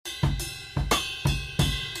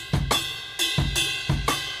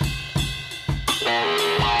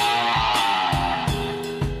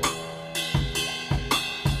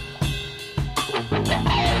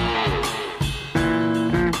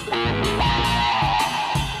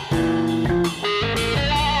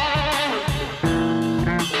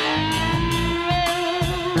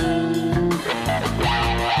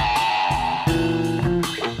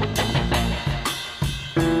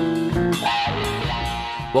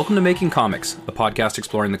Welcome to Making Comics, a podcast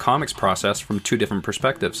exploring the comics process from two different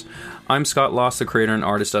perspectives. I'm Scott Loss, the creator and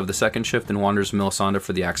artist of The Second Shift and Wanderers of Melisande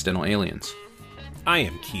for the Accidental Aliens. I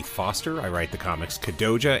am Keith Foster. I write the comics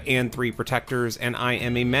Kadoja and Three Protectors, and I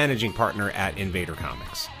am a managing partner at Invader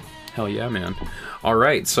Comics. Hell yeah, man. All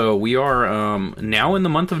right, so we are now in the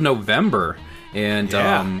month of November, and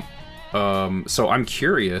so I'm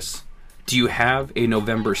curious, do you have a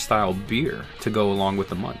November-style beer to go along with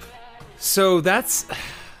the month? So that's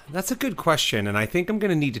a good question, and I think I'm going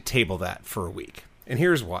to need to table that for a week. And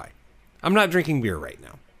here's why. I'm not drinking beer right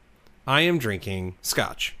now. I am drinking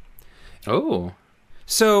scotch. Oh.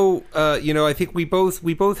 So, I think we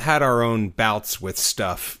both had our own bouts with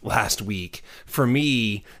stuff last week. For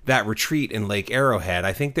me, that retreat in Lake Arrowhead,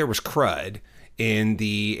 I think there was crud in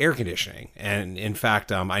the air conditioning. And in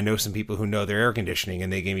fact, I know some people who know their air conditioning,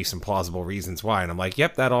 and they gave me some plausible reasons why. And I'm like,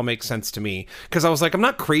 yep, that all makes sense to me. Because I was like, I'm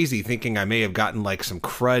not crazy thinking I may have gotten like some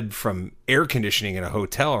crud from air conditioning in a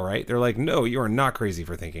hotel, right? They're like, no, you are not crazy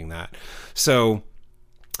for thinking that. So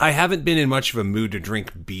I haven't been in much of a mood to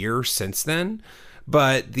drink beer since then.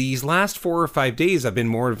 But these last 4 or 5 days, I've been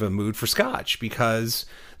more of a mood for scotch because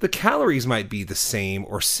the calories might be the same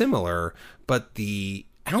or similar, but the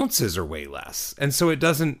ounces are way less. And so it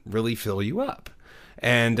doesn't really fill you up.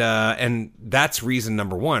 And that's reason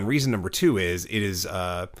number one. Reason number two is it is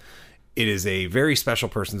a very special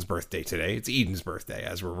person's birthday today. It's Eden's birthday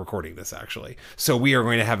as we're recording this, actually. So we are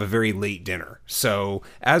going to have a very late dinner. So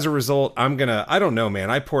as a result, I don't know,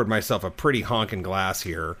 man. I poured myself a pretty honking glass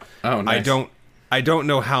here. Oh, nice. I don't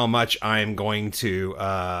know how much I'm going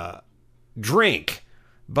to drink,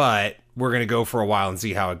 but we're going to go for a while and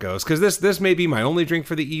see how it goes. Because this may be my only drink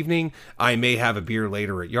for the evening. I may have a beer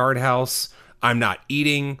later at Yard House. I'm not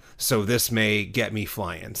eating, so this may get me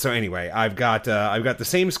flying. So anyway, I've got the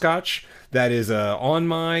same scotch that is on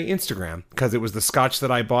my Instagram, because it was the scotch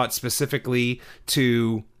that I bought specifically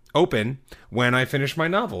to open when I finished my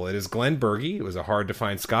novel. It is Glenbergie. It was a hard to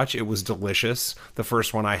find scotch. It was delicious, the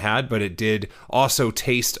first one I had, but it did also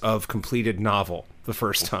taste of completed novel the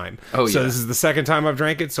first time. Oh, yeah. So this is the second time I've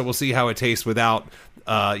drank it, so we'll see how it tastes without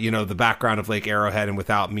the background of Lake Arrowhead and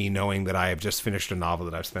without me knowing that I have just finished a novel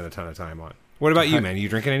that I've spent a ton of time on. What about you, man? Are you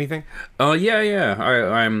drinking anything? Yeah.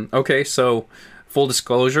 I'm okay. So, full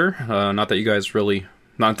disclosure, not that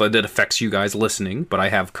it affects you guys listening, but I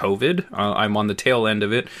have COVID. I'm on the tail end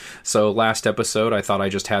of it. So last episode, I thought I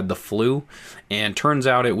just had the flu, and turns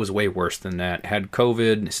out it was way worse than that. Had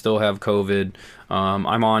COVID, still have COVID.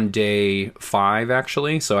 I'm on day 5,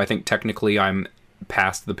 actually. So I think technically I'm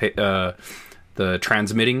past the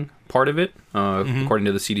transmitting part of it, according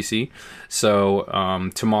to the CDC. So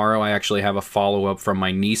tomorrow I actually have a follow-up from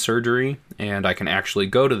my knee surgery, and I can actually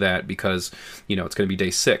go to that because, it's going to be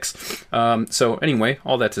day 6. So anyway,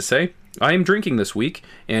 all that to say, I am drinking this week,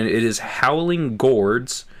 and it is Howling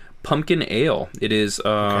Gourd's Pumpkin Ale. It is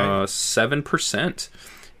 7%,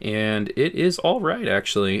 and it is all right,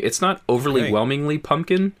 actually. It's not overly whelmingly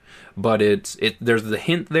pumpkin, but there's the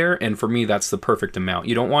hint there, and for me, that's the perfect amount.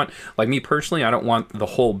 You don't want, like me personally, I don't want the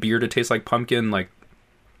whole beer to taste like pumpkin. Like,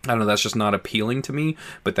 I don't know, that's just not appealing to me,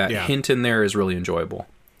 but that hint in there is really enjoyable.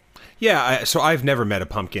 Yeah, so I've never met a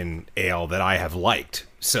pumpkin ale that I have liked.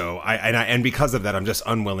 So and because of that, I'm just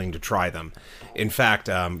unwilling to try them. In fact,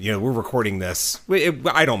 we're recording this.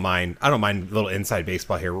 I don't mind a little inside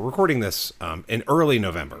baseball here. We're recording this in early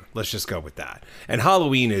November. Let's just go with that. And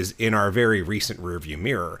Halloween is in our very recent rearview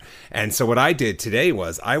mirror. And so what I did today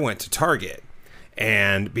was I went to Target.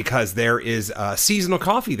 And because there is a seasonal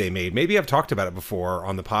coffee they made, maybe I've talked about it before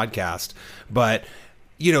on the podcast, but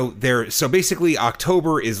so basically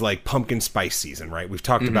October is like pumpkin spice season, right? We've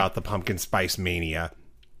talked about the pumpkin spice mania,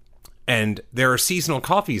 and there are seasonal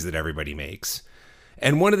coffees that everybody makes.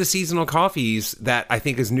 And one of the seasonal coffees that I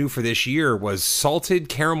think is new for this year was salted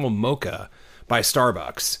caramel mocha by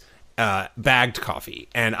Starbucks, bagged coffee.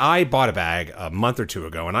 And I bought a bag a month or two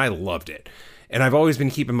ago, and I loved it. And I've always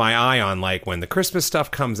been keeping my eye on, like, when the Christmas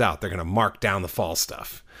stuff comes out, they're going to mark down the fall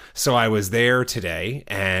stuff. So I was there today,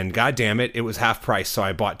 and God damn it, it was half price, so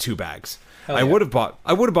I bought 2 bags. I would have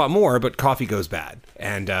bought more, but coffee goes bad,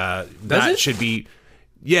 and that should be.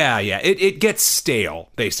 Yeah. It gets stale,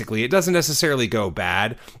 basically. It doesn't necessarily go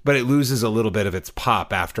bad, but it loses a little bit of its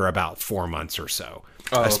pop after about 4 months or so.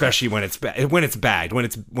 Especially when it's bagged. When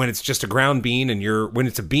it's just a ground bean when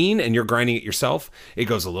it's a bean and you're grinding it yourself, it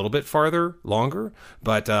goes a little bit longer.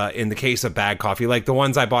 But in the case of bag coffee, like the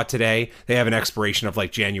ones I bought today, they have an expiration of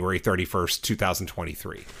like January 31st,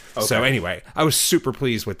 2023. Okay. So anyway, I was super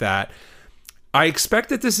pleased with that. I expect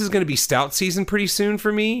that this is going to be stout season pretty soon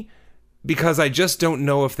for me, because I just don't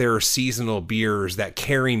know if there are seasonal beers that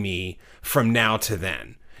carry me from now to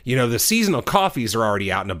then. You know, the seasonal coffees are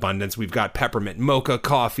already out in abundance. We've got peppermint mocha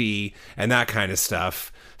coffee and that kind of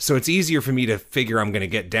stuff. So it's easier for me to figure I'm going to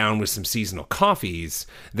get down with some seasonal coffees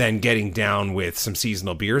than getting down with some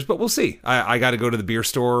seasonal beers. But we'll see. I got to go to the beer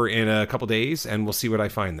store in a couple days, and we'll see what I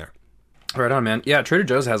find there. Right on, man. Yeah, Trader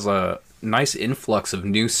Joe's has a nice influx of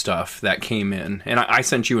new stuff that came in. And I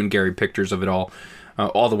sent you and Gary pictures of it all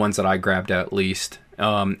the ones that I grabbed at least.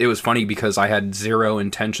 It was funny because I had zero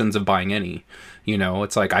intentions of buying any. You know,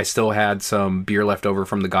 it's like I still had some beer left over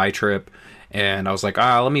from the Guy trip. And I was like,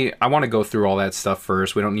 I want to go through all that stuff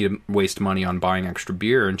first. We don't need to waste money on buying extra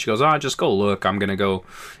beer. And she goes, just go look. I'm going to go,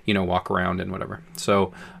 walk around and whatever.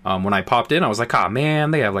 So when I popped in, I was like,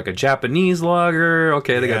 man, they have like a Japanese lager.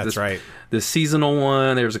 Okay, they got this seasonal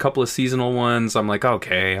one. There's a couple of seasonal ones. I'm like,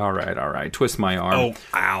 okay, all right. Twist my arm. Oh,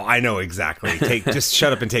 ow, I know exactly. Just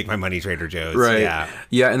shut up and take my money, Trader Joe's. Right.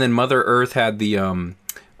 Yeah, and then Mother Earth had the,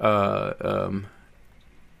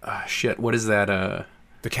 what is that,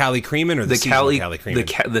 the Cali Creamin' or the seasonal Cali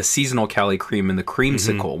Creamin'? The seasonal Cali Creamin', the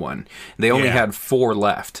creamsicle one. They only had 4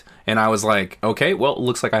 left. And I was like, okay, well, it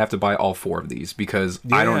looks like I have to buy all 4 of these because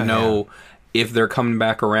I don't know if they're coming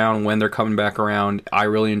back around, when they're coming back around. I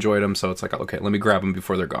really enjoyed them, so it's like, okay, let me grab them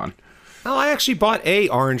before they're gone. Well, I actually bought a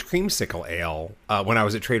orange creamsicle ale when I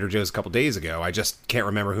was at Trader Joe's a couple days ago. I just can't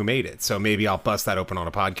remember who made it. So maybe I'll bust that open on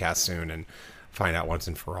a podcast soon and find out once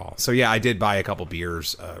and for all. So yeah, I did buy a couple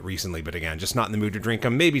beers recently, but again, just not in the mood to drink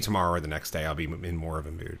them. Maybe tomorrow or the next day I'll be in more of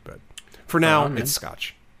a mood, but for now, it's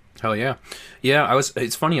scotch. Hell yeah. Yeah,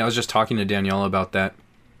 it's funny, I was just talking to Daniela about that,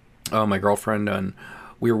 my girlfriend, and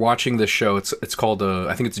we were watching this show. It's called,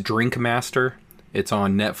 I think it's Drink Master. It's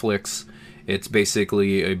on Netflix. It's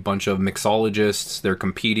basically a bunch of mixologists. They're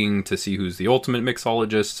competing to see who's the ultimate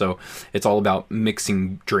mixologist. So it's all about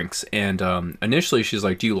mixing drinks. And initially she's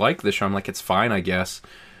like, do you like this show? I'm like, it's fine, I guess.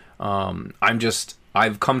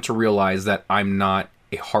 I've come to realize that I'm not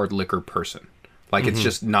a hard liquor person. Like, it's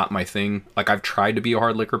just not my thing. Like, I've tried to be a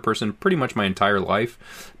hard liquor person pretty much my entire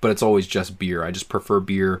life, but it's always just beer. I just prefer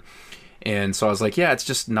beer. And so I was like, yeah, it's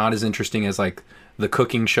just not as interesting as, like, the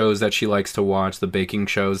cooking shows that she likes to watch, the baking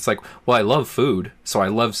shows. It's like, well, I love food, so I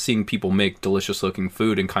love seeing people make delicious looking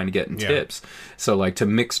food and kind of getting tips. So, like, to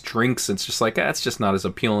mix drinks, it's just like, it's just not as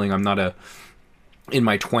appealing. I'm not in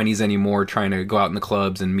my 20s anymore trying to go out in the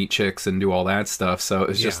clubs and meet chicks and do all that stuff. So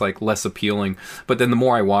it's just like less appealing. But then the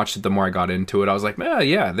more I watched it, the more I got into it. I was like,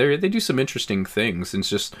 they do some interesting things. It's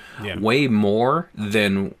just way more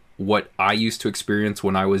than what I used to experience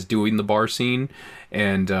when I was doing the bar scene.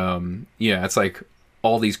 And it's like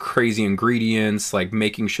all these crazy ingredients, like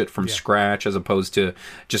making shit from scratch as opposed to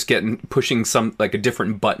just pushing some, like, a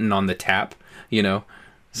different button on the tap,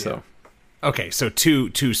 so okay, so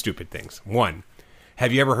two stupid things. One,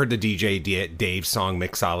 have you ever heard the DJ Dave song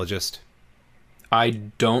Mixologist? I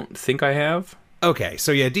don't think I have. Okay,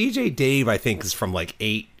 so yeah, DJ Dave, I think, is from like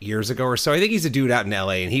 8 years ago or so. I think he's a dude out in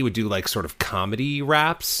LA, and he would do like sort of comedy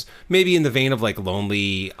raps, maybe in the vein of like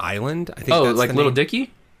Lonely Island. I think. Oh, like Little Dicky?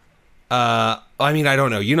 I mean, I don't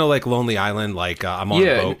know. Like Lonely Island, like I'm on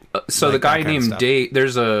a boat. So like the guy named Dave,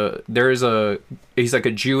 he's like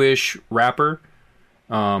a Jewish rapper,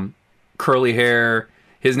 curly hair.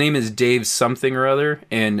 His name is Dave something or other,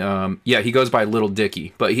 and he goes by Little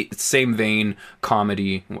Dicky, but same vein,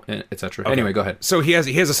 comedy, etc. Okay. Anyway, go ahead. So he has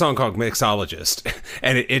a song called Mixologist,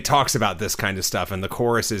 and it talks about this kind of stuff, and the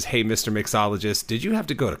chorus is, "Hey, Mr. Mixologist, did you have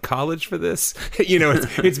to go to college for this?"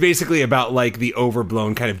 It's basically about like the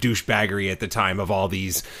overblown kind of douchebaggery at the time of all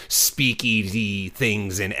these speakeasy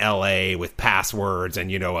things in LA with passwords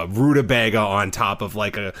and a rutabaga on top of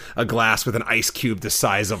like a glass with an ice cube the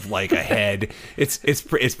size of like a head.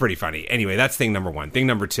 It's pretty funny. Anyway, that's thing number one. Thing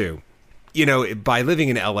number two, by living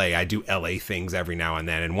in LA, I do LA things every now and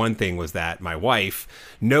then. And one thing was that my wife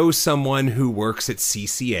knows someone who works at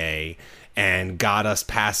CCA and got us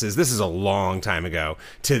passes. This is a long time ago,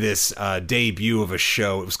 to this debut of a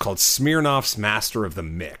show. It was called Smirnoff's Master of the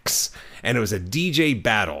Mix. And it was a DJ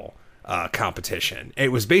battle competition.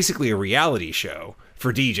 It was basically a reality show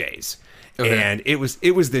for DJs. Okay. And it was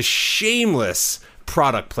this shameless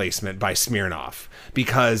product placement by Smirnoff,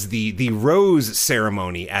 because the rose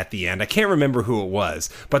ceremony at the end, I can't remember who it was,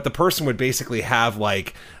 but the person would basically have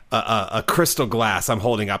like a crystal glass. I'm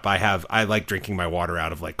holding up, I like drinking my water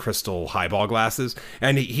out of like crystal highball glasses,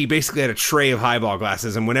 and he basically had a tray of highball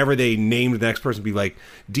glasses, and whenever they named the next person, be like,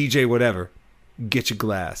 DJ whatever, get your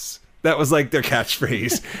glass. That was like their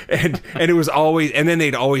catchphrase. And it was always, and then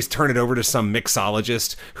they'd always turn it over to some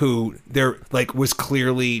mixologist who there like was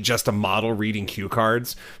clearly just a model reading cue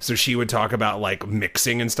cards. So she would talk about like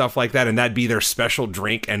mixing and stuff like that. And that'd be their special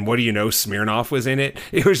drink. And what do you know? Smirnoff was in it.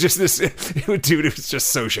 It was just this, dude, it was just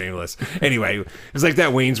so shameless. Anyway, it was like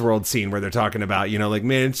that Wayne's World scene where they're talking about, you know, like,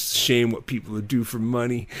 man, it's a shame what people would do for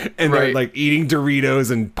money. And they're like eating Doritos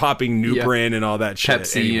and popping New Brand and all that shit.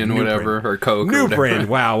 Pepsi anyway, and whatever, or Coke. New Brand.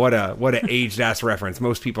 Wow, what a aged ass reference.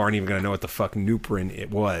 Most people aren't even going to know what the fuck Nuprin it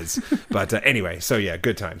was. But anyway, so yeah,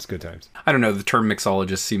 good times. I don't know. The term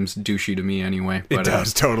mixologist seems douchey to me anyway. But, it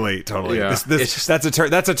does totally. Yeah. That's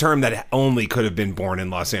a term that only could have been born in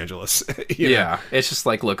Los Angeles. Yeah, it's just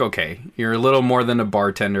like, look, okay, you're a little more than a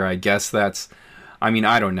bartender. I guess that's. I mean,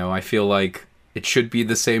 I don't know. I feel like it should be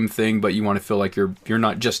the same thing, but you want to feel like you're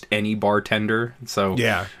not just any bartender. So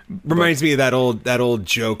yeah, reminds me of that old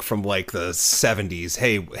joke from like the 70s.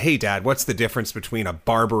 Hey, Dad, what's the difference between a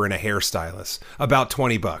barber and a hairstylist? About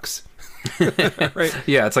 $20. Right?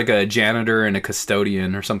 Yeah, it's like a janitor and a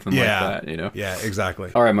custodian or something like that. You know? Yeah,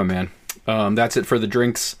 exactly. All right, my man. That's it for the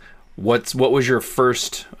drinks. What was your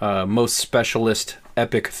first, most specialist,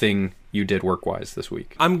 epic thing you did work-wise this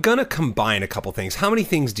week? I'm gonna combine a couple things. How many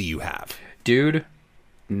things do you have? Dude,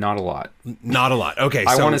 not a lot. Not a lot. Okay,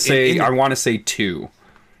 I want to say 2.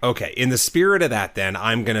 Okay, in the spirit of that, then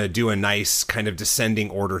I'm gonna do a nice kind of descending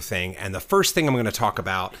order thing, and the first thing I'm gonna talk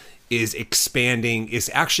about is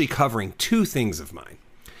actually covering 2 things of mine.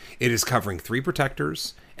 It is covering 3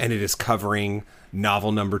 Protectors, and it is covering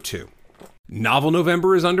novel number 2. Novel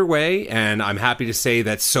November is underway, and I'm happy to say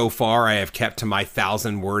that so far I have kept to my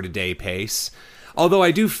 1,000-word-a-day pace. Although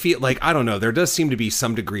I do feel like, I don't know, there does seem to be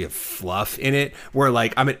some degree of fluff in it where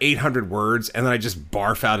like I'm at 800 words and then I just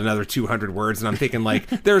barf out another 200 words and I'm thinking like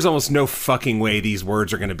there's almost no fucking way these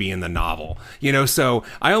words are going to be in the novel. You know, so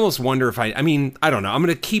I almost wonder if I don't know. I'm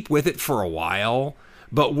going to keep with it for a while,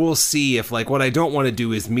 but we'll see if like what I don't want to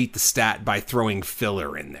do is meet the stat by throwing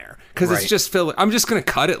filler in there. Because It's just filler. I'm just going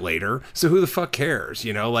to cut it later. So who the fuck cares?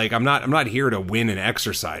 You know, like I'm not here to win an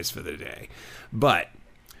exercise for the day. But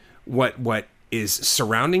what is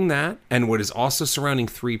surrounding that, and what is also surrounding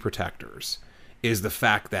 3 Protectors, is the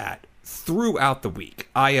fact that throughout the week,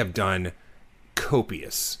 I have done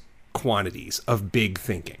copious quantities of big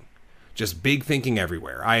thinking. Just big thinking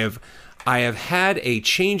everywhere. I have had a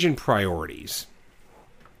change in priorities.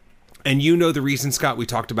 And you know the reason, Scott. We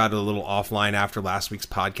talked about it a little offline after last week's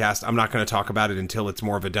podcast. I'm not going to talk about it until it's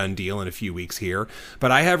more of a done deal in a few weeks here. But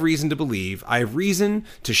I have reason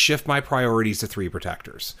to shift my priorities to 3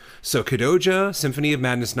 Protectors. So Kadoja Symphony of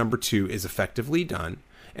Madness number 2 is effectively done.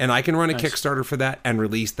 And I can run a Kickstarter for that and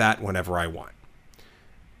release that whenever I want.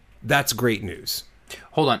 That's great news.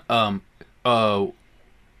 Hold on.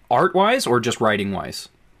 Art-wise or just writing-wise?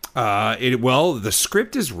 The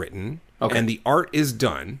script is written and the art is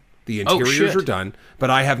done. The interiors are done,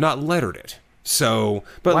 but I have not lettered it. So,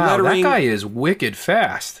 but wow, lettering, that guy is wicked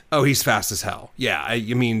fast. Oh, he's fast as hell. Yeah, I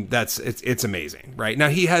mean it's amazing, right? Now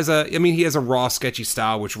he has a raw, sketchy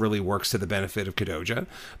style which really works to the benefit of Kadoja.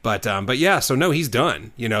 But yeah, so no, he's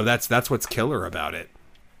done. You know, that's what's killer about it.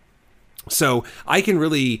 So I can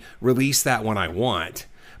really release that when I want.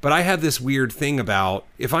 But I have this weird thing about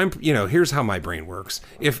if I'm, here's how my brain works.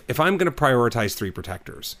 If I'm going to prioritize 3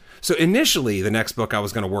 Protectors. So initially, the next book I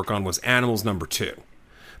was going to work on was Animals number 2.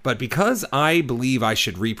 But because I believe I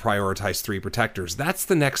should reprioritize 3 Protectors, that's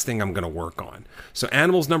the next thing I'm going to work on. So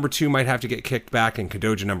Animals number 2 might have to get kicked back, and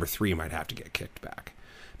Kadoja number 3 might have to get kicked back.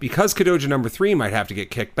 Because Kadoja number 3 might have to get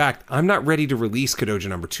kicked back, I'm not ready to release Kadoja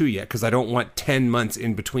number 2 yet because I don't want 10 months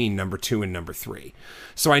in between number 2 and number 3.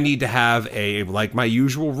 So I need to have like my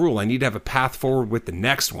usual rule, I need to have a path forward with the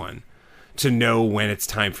next one to know when it's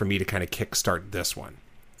time for me to kind of kickstart this one.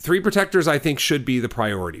 3 Protectors, I think, should be the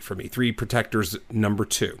priority for me. 3 Protectors number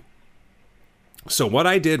 2. So what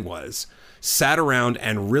I did was sat around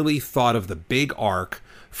and really thought of the big arc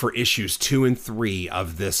for issues 2 and 3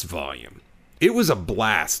 of this volume. It was a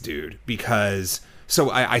blast, dude, because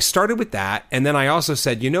so I started with that, and then I also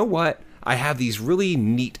said, you know what? I have these really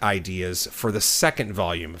neat ideas for the second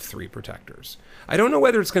volume of 3 Protectors. I don't know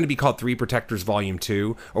whether it's going to be called 3 Protectors Volume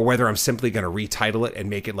 2, or whether I'm simply going to retitle it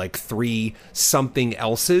and make it like 3 something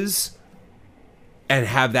else's, and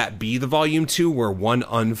have that be the Volume 2 where one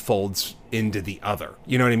unfolds into the other.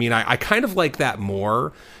 You know what I mean? I kind of like that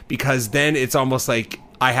more, because then it's almost like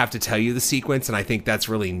I have to tell you the sequence, and I think that's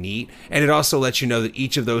really neat. And it also lets you know that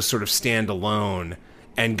each of those sort of stand alone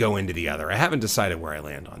and go into the other. I haven't decided where I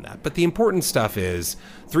land on that. But the important stuff is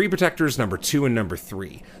 3 Protectors number 2 and number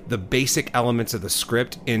 3. The basic elements of the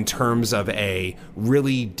script in terms of a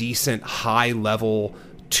really decent high-level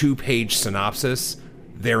 2-page synopsis,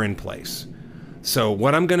 they're in place. So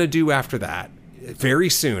what I'm going to do after that, very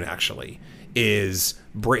soon actually, is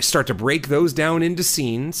start to break those down into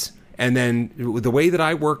scenes. And then the way that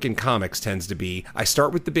I work in comics tends to be, I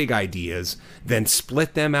start with the big ideas, then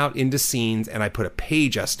split them out into scenes, and I put a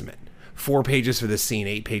page estimate. 4 pages for this scene,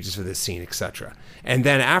 8 pages for this scene, etc. And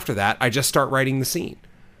then after that, I just start writing the scene,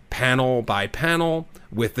 panel by panel,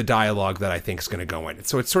 with the dialogue that I think is going to go in it.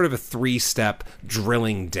 So it's sort of a 3-step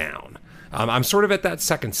drilling down. I'm sort of at that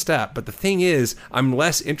second step, but the thing is, I'm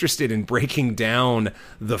less interested in breaking down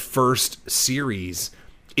the first series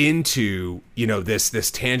into, this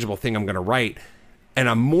tangible thing I'm going to write, and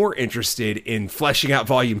I'm more interested in fleshing out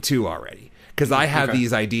volume 2 already, because I have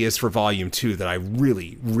these ideas for volume 2 that I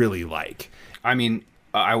really, really like. I mean,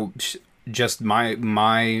 just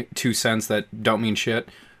my 2 cents that don't mean shit.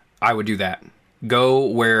 I would do that. Go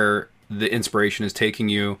where the inspiration is taking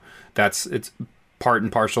you. It's part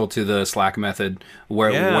and parcel to the Slack method.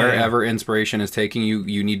 Wherever inspiration is taking you,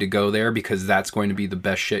 you need to go there, because that's going to be the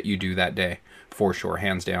best shit you do that day. For sure,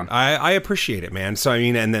 hands down. I appreciate it, man. So, I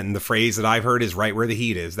mean, and then the phrase that I've heard is right where the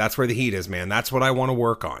heat is. That's where the heat is, man. That's what I want to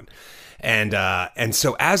work on. And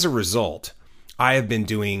so as a result, I have been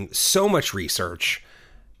doing so much research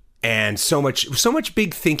and so much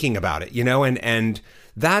big thinking about it, and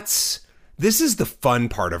this is the fun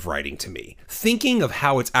part of writing to me. Thinking of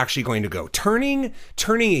how it's actually going to go. Turning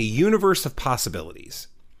a universe of possibilities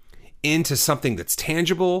into something that's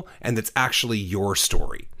tangible and that's actually your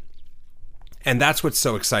story. And that's what's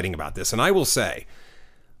so exciting about this. And I will say,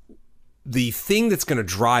 the thing that's going to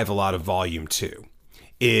drive a lot of volume 2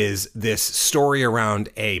 is this story around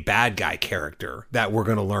a bad guy character that we're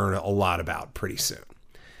going to learn a lot about pretty soon.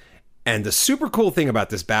 And the super cool thing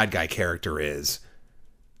about this bad guy character is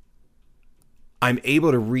I'm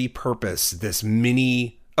able to repurpose this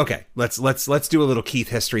mini... Okay, let's do a little Keith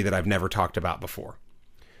history that I've never talked about before.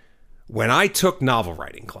 When I took novel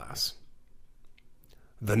writing class,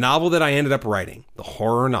 the novel that I ended up writing, the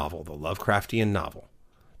horror novel, the Lovecraftian novel,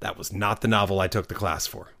 that was not the novel I took the class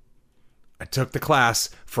for. I took the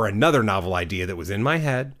class for another novel idea that was in my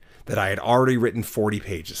head that I had already written 40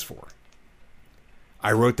 pages for.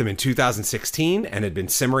 I wrote them in 2016 and had been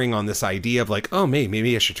simmering on this idea of like, oh,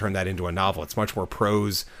 maybe I should turn that into a novel. It's much more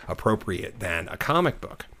prose appropriate than a comic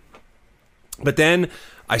book. But then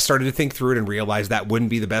I started to think through it and realized that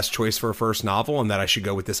wouldn't be the best choice for a first novel, and that I should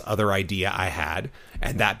go with this other idea I had.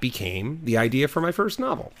 And that became the idea for my first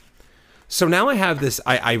novel. So now I have this,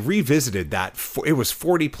 I revisited that. It was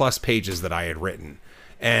 40 plus pages that I had written.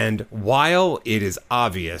 And while it is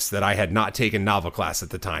obvious that I had not taken novel class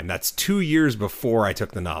at the time, that's 2 years before I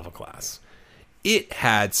took the novel class, it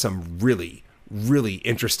had some really, really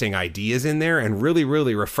interesting ideas in there and really,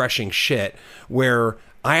 really refreshing shit where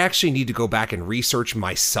I actually need to go back and research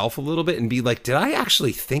myself a little bit and be like, did I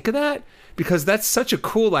actually think of that? Because that's such a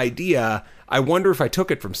cool idea. I wonder if I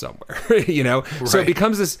took it from somewhere, Right. So it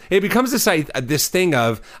becomes this thing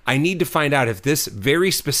of, I need to find out if this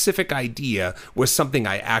very specific idea was something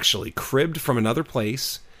I actually cribbed from another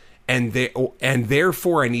place, and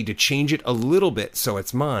therefore I need to change it a little bit so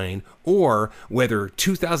it's mine, or whether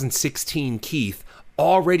 2016 Keith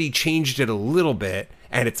already changed it a little bit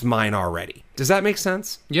and it's mine already. Does that make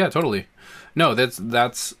sense? Yeah, totally. No,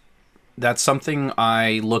 that's something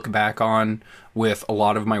I look back on with a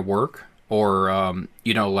lot of my work, or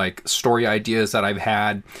like story ideas that I've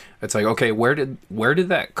had. It's like, okay, where did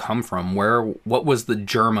that come from? What was the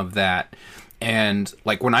germ of that? And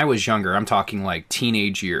like when I was younger, I'm talking like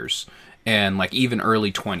teenage years and like even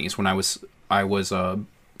early 20s, when I was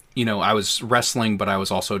wrestling, but I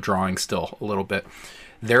was also drawing still a little bit.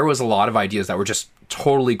 There was a lot of ideas that were just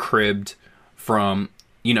totally cribbed from,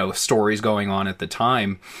 stories going on at the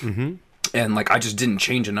time. Mm-hmm. And like, I just didn't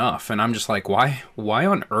change enough. And I'm just like, why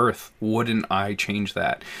on earth wouldn't I change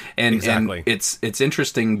that? And, exactly. And it's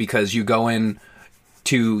interesting because you go in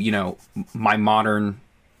to, my modern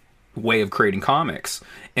way of creating comics,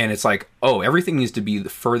 and it's like, oh, everything needs to be the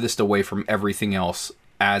furthest away from everything else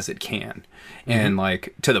as it can. Mm-hmm. And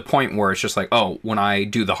like to the point where it's just like, oh, when I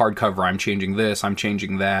do the hardcover, I'm changing this, I'm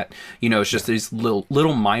changing that. It's just these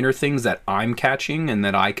little minor things that I'm catching and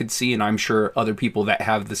that I could see, and I'm sure other people that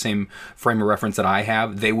have the same frame of reference that I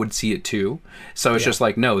have, they would see it too. So it's just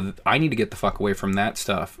like, no, I need to get the fuck away from that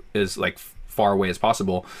stuff as like far away as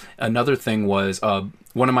possible. Another thing was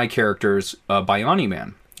one of my characters, Bayani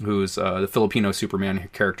Man, who's the Filipino Superman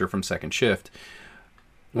character from Second Shift.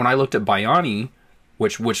 When I looked at Bayani,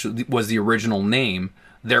 which was the original name,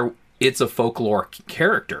 it's a folklore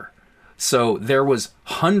character. So there was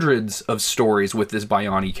hundreds of stories with this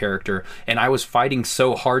Bayani character, and I was fighting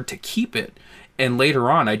so hard to keep it. And later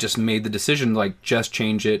on, I just made the decision, like, just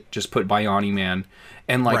change it, just put Biani Man.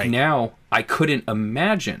 And, like, now I couldn't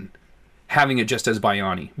imagine having it just as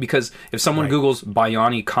Biani. Because if someone Googles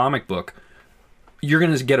Biani comic book, you're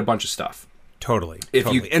going to get a bunch of stuff. Totally. If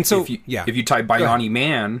If you type Biani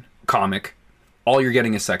Man comic, all you're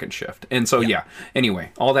getting is Second Shift. And so, anyway,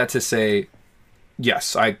 all that to say,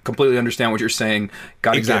 yes, I completely understand what you're saying.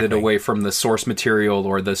 Got to get it away from the source material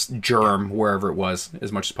or this germ, wherever it was,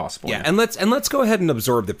 as much as possible. Yeah, and let's go ahead and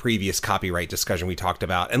absorb the previous copyright discussion we talked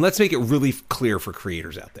about, and let's make it really clear for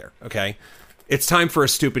creators out there, okay? It's time for a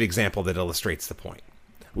stupid example that illustrates the point.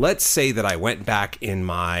 Let's say that I went back in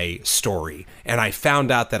my story, and I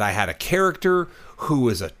found out that I had a character who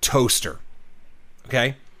was a toaster,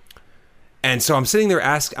 okay? And so I'm sitting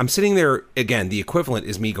there, again, the equivalent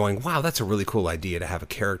is me going, wow, that's a really cool idea to have a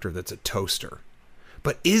character that's a toaster.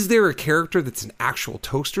 But is there a character that's an actual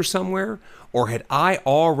toaster somewhere? Or had I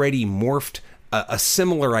already morphed a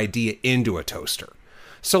similar idea into a toaster?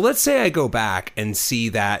 So let's say I go back and see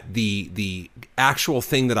that the actual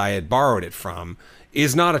thing that I had borrowed it from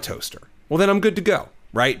is not a toaster. Well, then I'm good to go.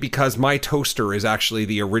 Right? Because my toaster is actually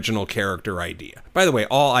the original character idea. By the way,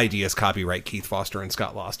 all ideas copyright Keith Foster and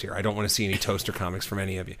Scott Lost here. I don't want to see any toaster comics from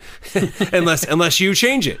any of you. unless you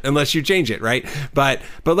change it, right? But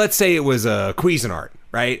let's say it was a Cuisinart,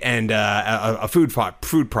 right? And a food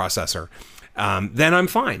processor. Then I'm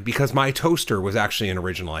fine because my toaster was actually an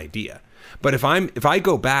original idea. But if I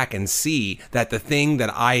go back and see that the thing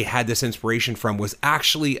that I had this inspiration from was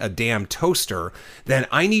actually a damn toaster, then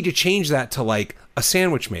I need to change that to like a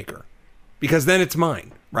sandwich maker, because then it's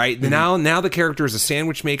mine, right? Mm-hmm. Now the character is a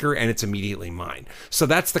sandwich maker and it's immediately mine. So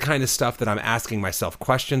that's the kind of stuff that I'm asking myself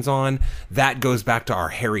questions on. That goes back to our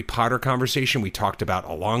Harry Potter conversation we talked about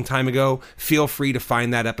a long time ago. Feel free to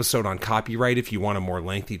find that episode on copyright if you want a more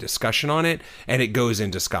lengthy discussion on it. And it goes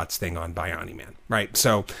into Scott's thing on Biani Man, right?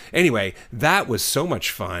 So anyway, that was so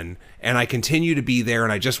much fun. And I continue to be there,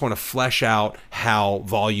 and I just want to flesh out how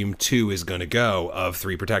Volume 2 is going to go of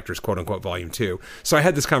Three Protectors, quote-unquote, Volume 2. So I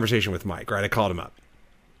had this conversation with Mike, right? I called him up.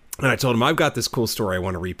 And I told him, I've got this cool story I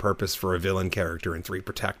want to repurpose for a villain character in Three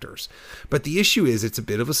Protectors. But the issue is it's a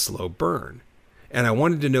bit of a slow burn. And I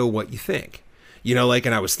wanted to know what you think. You know, like,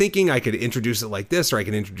 and I was thinking I could introduce it like this, or I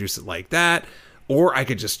could introduce it like that, or I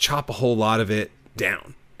could just chop a whole lot of it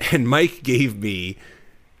down. And Mike gave me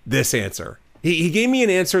this answer. He gave me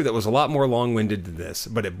an answer that was a lot more long-winded than this,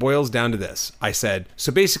 but it boils down to this. I said,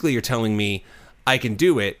 so basically you're telling me I can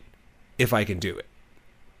do it if I can do it.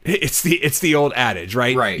 It's the old adage,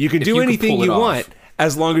 right? Right. You can do anything you want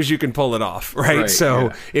as long as you can pull it off, right?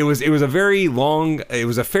 So it was a fairly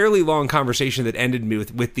long conversation that ended me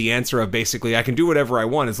with the answer of basically I can do whatever I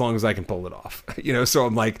want as long as I can pull it off. You know, so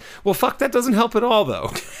I'm like, well, fuck, that doesn't help at all though.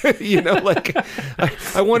 You know, like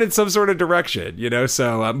I wanted some sort of direction, you know.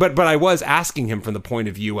 So but I was asking him from the point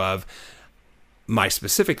of view of my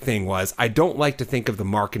specific thing was I don't like to think of the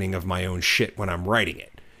marketing of my own shit when I'm writing it.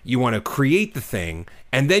 You want to create the thing,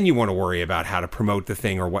 and then you want to worry about how to promote the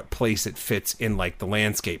thing or what place it fits in, like, the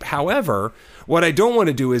landscape. However, what I don't want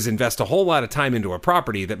to do is invest a whole lot of time into a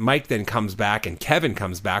property that Mike then comes back and Kevin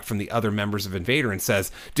comes back from the other members of Invader and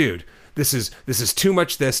says, dude, this is too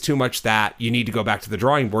much this, too much that. You need to go back to the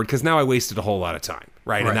drawing board because now I wasted a whole lot of time,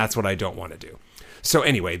 right? And that's what I don't want to do. So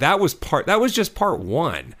anyway, that was just part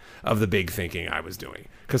one of the big thinking I was doing,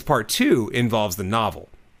 because part two involves the novel.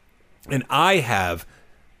 And I have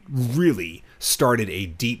really started a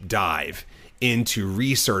deep dive into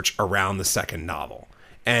research around the second novel.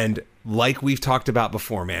 And like we've talked about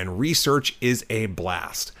before, man, research is a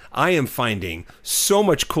blast. I am finding so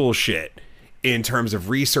much cool shit in terms of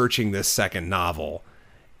researching this second novel,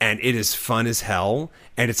 and it is fun as hell,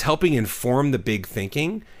 and it's helping inform the big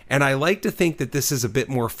thinking. And I like to think that this is a bit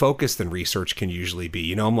more focused than research can usually be.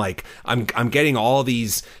 You know, I'm getting all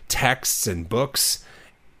these texts and books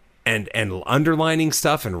and underlining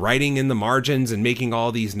stuff and writing in the margins and making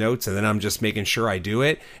all these notes, and then I'm just making sure I do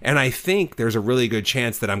it. And I think there's a really good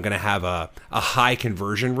chance that I'm going to have a high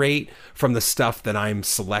conversion rate from the stuff that I'm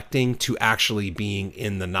selecting to actually being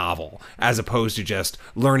in the novel, as opposed to just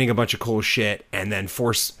learning a bunch of cool shit and then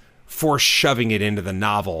force shoving it into the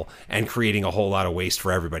novel and creating a whole lot of waste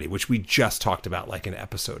for everybody, which we just talked about like an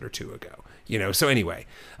episode or two ago. You know, so anyway,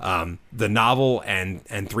 the novel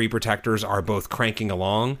and Three Protectors are both cranking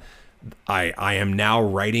along. I am now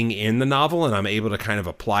writing in the novel, and I'm able to kind of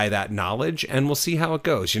apply that knowledge, and we'll see how it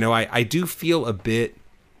goes. You know, I do feel a bit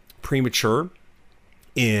premature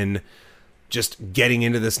in just getting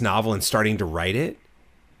into this novel and starting to write it,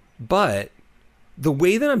 but the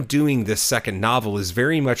way that I'm doing this second novel is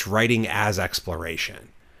very much writing as exploration.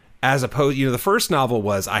 As opposed, the first novel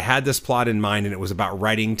was I had this plot in mind and it was about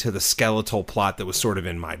writing to the skeletal plot that was sort of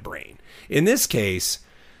in my brain. In this case,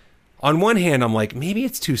 on one hand, I'm like, maybe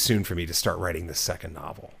it's too soon for me to start writing this second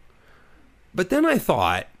novel. But then I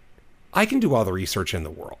thought, I can do all the research in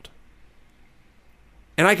the world.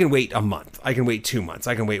 And I can wait a month. I can wait 2 months.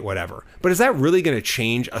 I can wait whatever. But is that really going to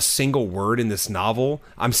change a single word in this novel?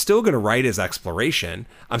 I'm still going to write as exploration.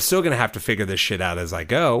 I'm still going to have to figure this shit out as I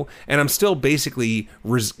go. And I'm still basically,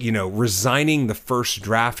 resigning the first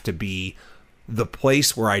draft to be the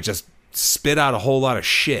place where I just spit out a whole lot of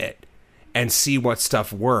shit and see what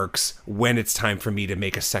stuff works when it's time for me to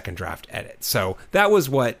make a second draft edit. So that was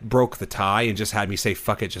what broke the tie and just had me say,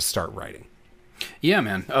 fuck it, just start writing. Yeah,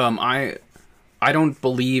 man. I don't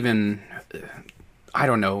believe in,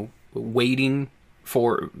 waiting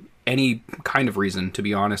for any kind of reason, to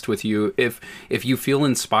be honest with you. If you feel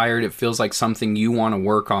inspired, it feels like something you want to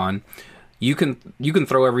work on, you can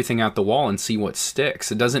throw everything out the wall and see what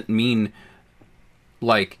sticks. It doesn't mean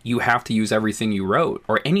like you have to use everything you wrote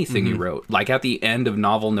or anything you wrote. Like at the end of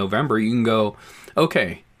Novel November, you can go,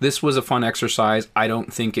 okay, this was a fun exercise. I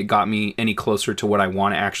don't think it got me any closer to what I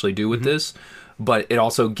want to actually do with this, but it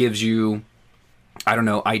also gives you,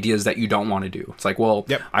 ideas that you don't want to do. It's like, well,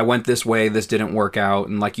 I went this way, this didn't work out.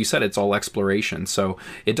 And like you said, it's all exploration. So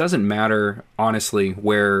it doesn't matter, honestly,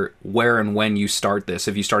 where and when you start this.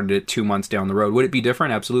 If you started it 2 months down the road, would it be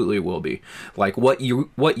different? Absolutely, it will be. Like what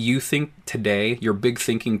you think today, your big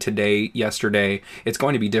thinking today, yesterday, it's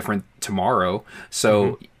going to be different tomorrow.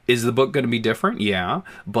 So is the book going to be different? Yeah.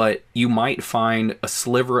 But you might find a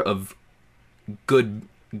sliver of good,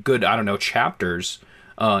 chapters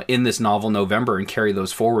in this Novel November and carry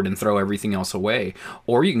those forward and throw everything else away.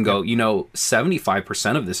 Or you can go,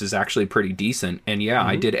 75% of this is actually pretty decent. And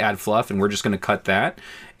I did add fluff and we're just going to cut that.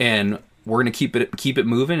 And we're going to keep it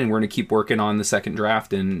moving and we're going to keep working on the second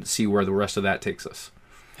draft and see where the rest of that takes us.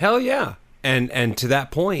 Hell yeah. And to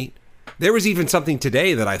that point, there was even something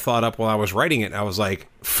today that I thought up while I was writing it. And I was like,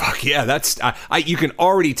 fuck yeah, that's, you can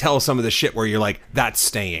already tell some of the shit where you're like, that's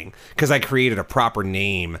staying. Because I created a proper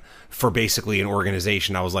name for basically an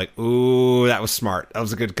organization. I was like, ooh, that was smart. That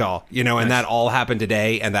was a good call. And that all happened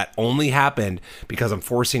today. And that only happened because I'm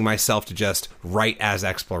forcing myself to just write as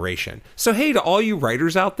exploration. So, hey, to all you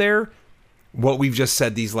writers out there, what we've just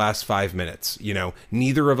said these last 5 minutes,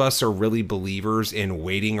 neither of us are really believers in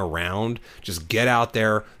waiting around. Just get out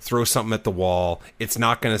there, throw something at the wall. It's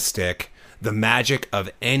not going to stick. The magic of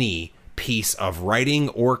any piece of writing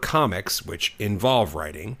or comics, which involve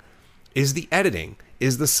writing, is the editing,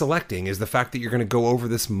 is the selecting, is the fact that you're going to go over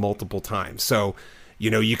this multiple times. So,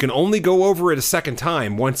 you can only go over it a second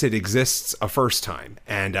time once it exists a first time.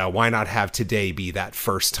 And why not have today be that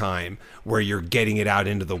first time where you're getting it out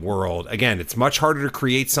into the world? Again, it's much harder to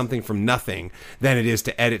create something from nothing than it is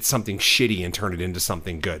to edit something shitty and turn it into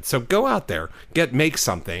something good. So go out there, make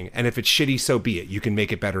something. And if it's shitty, so be it. You can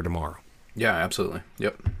make it better tomorrow. Yeah, absolutely.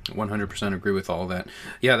 Yep. 100% agree with all that.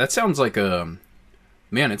 Yeah, that sounds like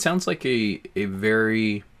it sounds like a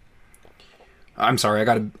very... I'm sorry, I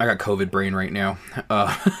got COVID brain right now.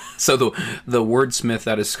 So the wordsmith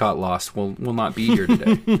that is Scott Lost will not be here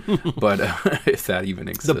today. But if that even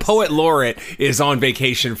exists. The poet laureate is on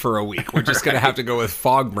vacation for a week. We're just going to have to go with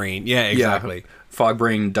fog brain. Yeah, exactly. Yeah. Fog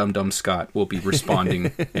brain Dum Scott will be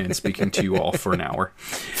responding and speaking to you all for an hour.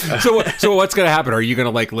 So what's going to happen? Are you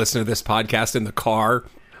going to listen to this podcast in the car?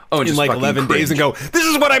 Oh, in 11 days and go, this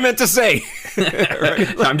is what I meant to say.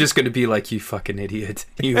 Right? I'm just going to be like, you fucking idiot.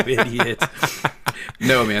 You idiot.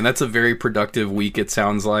 No, man, that's a very productive week. It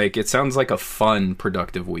sounds like a fun,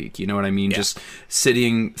 productive week. You know what I mean? Yeah. Just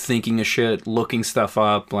sitting, thinking of shit, looking stuff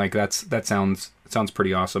up. Like that sounds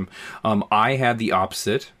pretty awesome. I had the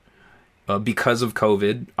opposite. Because of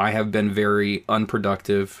COVID, I have been very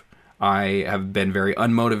unproductive. I have been very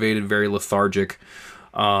unmotivated, very lethargic.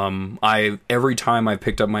 Every time I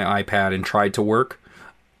picked up my iPad and tried to work,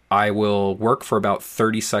 I will work for about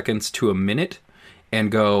 30 seconds to a minute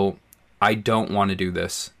and go, I don't want to do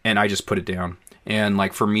this. And I just put it down. And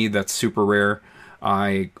for me, that's super rare.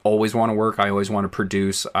 I always want to work. I always want to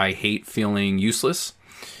produce. I hate feeling useless.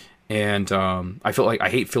 And I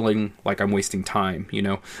hate feeling like I'm wasting time,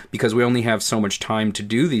 because we only have so much time to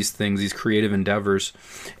do these things, these creative endeavors,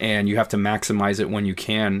 and you have to maximize it when you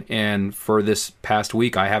can. And for this past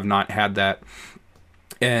week, I have not had that.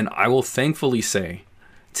 And I will thankfully say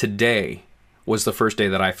today was the first day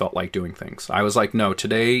that I felt like doing things. I was like, no,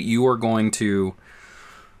 today you are going to,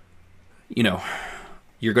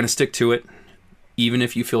 you're going to stick to it. Even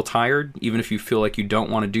if you feel tired, even if you feel like you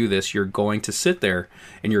don't want to do this, you're going to sit there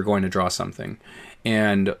and you're going to draw something.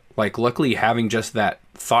 And luckily having just that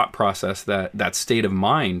thought process, that state of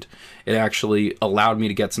mind, it actually allowed me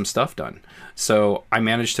to get some stuff done. So I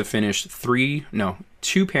managed to finish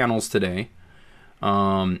 2 panels today.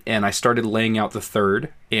 And I started laying out the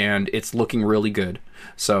third, and it's looking really good.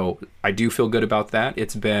 So I do feel good about that.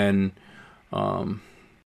 It's been,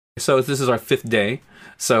 so this is our 5th day.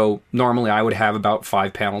 So normally I would have about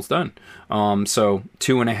 5 panels done. So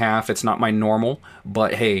 2.5, it's not my normal,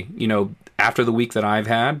 but hey, after the week that I've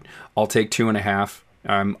had, I'll take 2.5.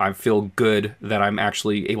 I feel good that I'm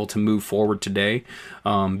actually able to move forward today,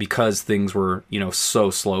 because things were,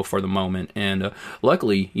 so slow for the moment. And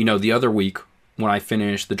luckily, the other week when I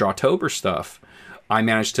finished the Drawtober stuff, I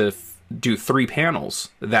managed to do 3 panels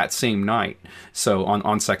that same night. So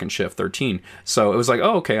on second shift, 13. So it was like,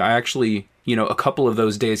 oh, okay, I actually, a couple of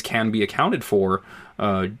those days can be accounted for,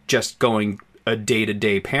 just going a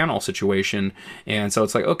day-to-day panel situation. And so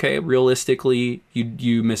it's like, okay, realistically,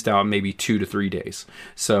 you missed out maybe 2 to 3 days.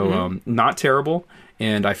 So not terrible.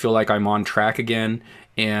 And I feel like I'm on track again.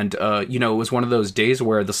 And, it was one of those days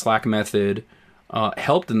where the Slack method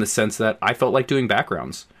helped in the sense that I felt like doing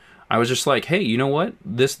backgrounds. I was just like, hey, you know what?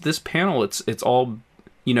 This panel, it's all,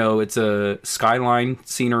 it's a skyline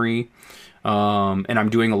scenery. And I'm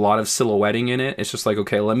doing a lot of silhouetting in it. It's just like,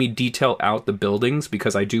 okay, let me detail out the buildings,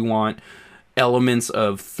 because I do want elements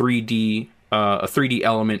of 3D, a 3D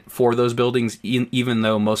element for those buildings, even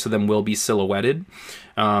though most of them will be silhouetted.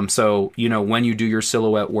 So, when you do your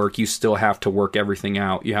silhouette work, you still have to work everything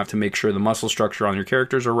out. You have to make sure the muscle structure on your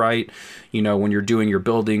characters are right. When you're doing your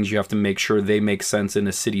buildings, you have to make sure they make sense in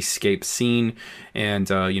a cityscape scene and,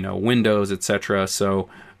 windows, etc. So,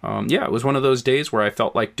 it was one of those days where I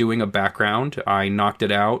felt like doing a background. I knocked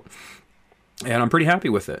it out, and I'm pretty happy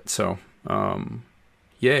with it. So,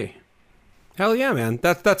 yay. Hell yeah, man.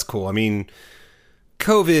 That's cool. I mean,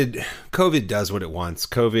 COVID does what it wants.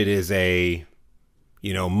 COVID is a,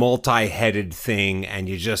 multi-headed thing, and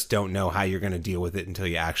you just don't know how you're going to deal with it until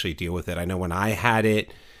you actually deal with it. I know when I had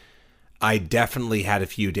it, I definitely had a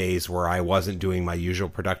few days where I wasn't doing my usual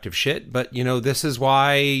productive shit, but this is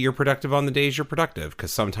why you're productive on the days you're productive,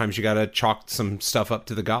 because sometimes you got to chalk some stuff up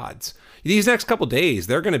to the gods. These next couple days,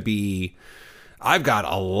 they're going to be, I've got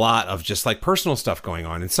a lot of just like personal stuff going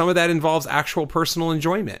on, and some of that involves actual personal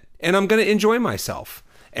enjoyment, and I'm going to enjoy myself.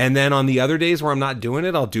 And then on the other days where I'm not doing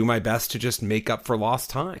it, I'll do my best to just make up for lost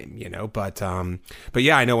time, But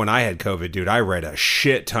yeah, I know when I had COVID, dude, I read a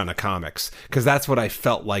shit ton of comics, because that's what I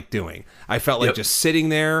felt like doing. I felt like just sitting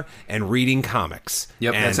there and reading comics.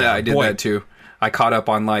 Yep, and, that's it. I did that too. I caught up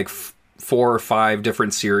on like 4 or 5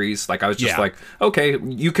 different series. Like I was just like, okay,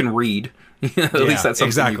 you can read. At least that's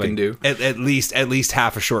something you can do. At least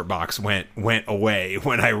half a short box went away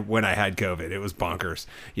when I had COVID. It was bonkers,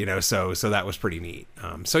 So that was pretty neat.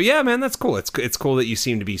 So yeah, man, that's cool. It's cool that you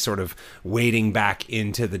seem to be sort of wading back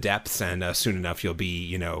into the depths, and soon enough you'll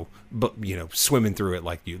be swimming through it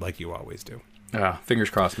like you always do. Fingers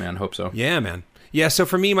crossed, man. Hope so. Yeah, man. Yeah. So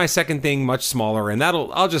for me, my second thing, much smaller, and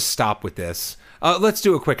I'll just stop with this. Let's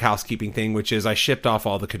do a quick housekeeping thing, which is I shipped off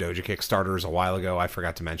all the Kadoja Kickstarters a while ago. I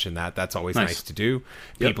forgot to mention that. That's always nice to do.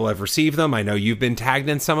 People have received them. I know you've been tagged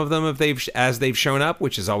in some of them as they've shown up,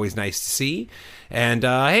 which is always nice to see. And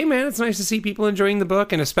hey, man, it's nice to see people enjoying the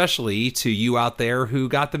book, and especially to you out there who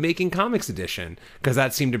got the Making Comics edition, because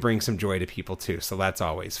that seemed to bring some joy to people too. So that's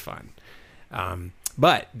always fun.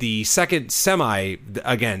 But the second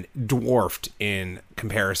again, dwarfed in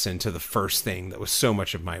comparison to the first thing that was so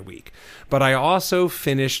much of my week. But I also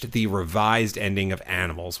finished the revised ending of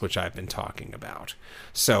Animals, which I've been talking about.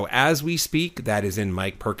 So as we speak, that is in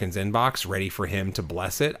Mike Perkins' inbox, ready for him to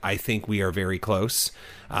bless it. I think we are very close.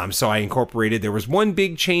 So I incorporated, there was one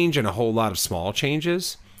big change and a whole lot of small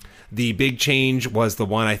changes. The big change was the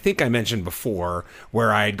one I think I mentioned before,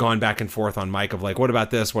 where I had gone back and forth on Mike of like, what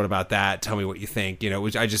about this? What about that? Tell me what you think.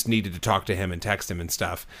 I just needed to talk to him and text him and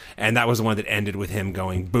stuff. And that was the one that ended with him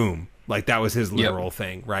going, boom. Like that was his literal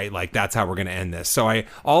thing, right? Like that's how we're going to end this. So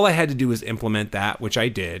all I had to do was implement that, which I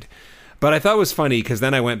did. But I thought it was funny because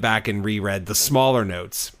then I went back and reread the smaller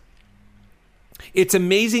notes. It's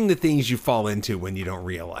amazing the things you fall into when you don't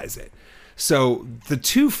realize it. So the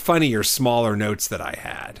 2 funnier, smaller notes that I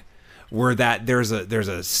had were that there's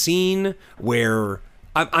a scene where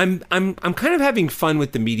I'm kind of having fun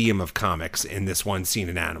with the medium of comics in this one scene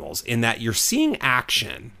in Animals, in that you're seeing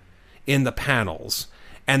action in the panels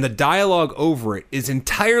and the dialogue over it is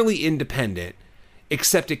entirely independent,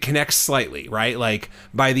 except it connects slightly, right? Like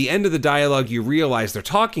by the end of the dialogue, you realize they're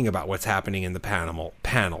talking about what's happening in the panels.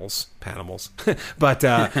 but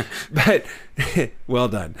well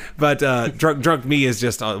done. But drunk me is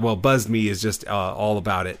just buzzed me is just all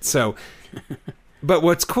about it. So But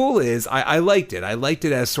what's cool is I liked it. I liked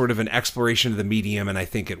it as sort of an exploration of the medium, and I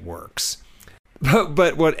think it works.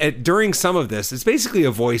 But during some of this, it's basically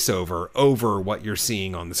a voiceover over what you're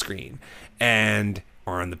seeing on the screen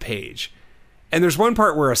or on the page. And there's one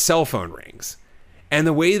part where a cell phone rings. And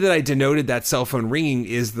the way that I denoted that cell phone ringing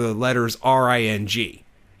is the letters RING.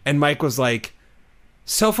 And Mike was like,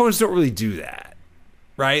 cell phones don't really do that,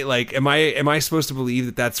 right? Like, am I supposed to believe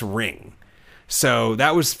that that's ring? So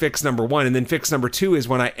that was fix number one. And then fix number two is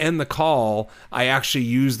when I end the call, I actually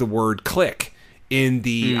use the word click in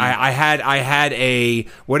the, I had a,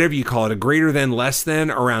 whatever you call it, a greater than, less than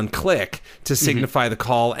around click to signify the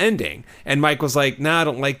call ending. And Mike was like, nah, I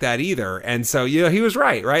don't like that either. And so, yeah, he was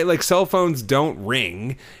right? Like cell phones don't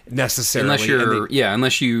ring necessarily.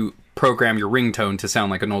 Unless you program your ringtone to sound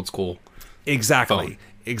like an old school phone.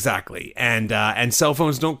 Exactly. And cell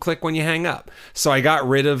phones don't click when you hang up. So I got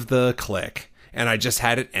rid of the click. And I just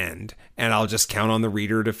had it end, and I'll just count on the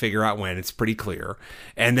reader to figure out when. It's pretty clear.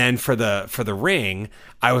 And then for the ring,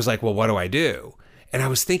 I was like, well, what do I do? And I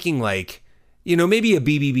was thinking like, maybe a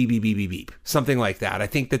beep, beep, beep, beep, beep, beep, beep, something like that. I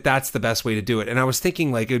think that that's the best way to do it. And I was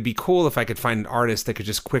thinking like, it would be cool if I could find an artist that could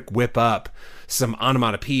just quick whip up some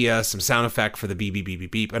onomatopoeia, some sound effect for the beep, beep, beep,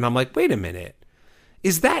 beep, beep. And I'm like, wait a minute.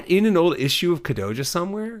 Is that in an old issue of Kadoja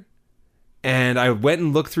somewhere? And I went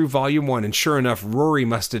and looked through volume 1, and sure enough, Rory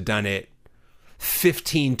must have done it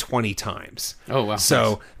 15, 20 times. Oh, wow.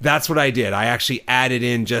 So that's what I did. I actually added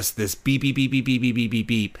in just this beep, beep, beep, beep, beep, beep, beep, beep,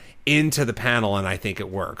 beep into the panel, and I think it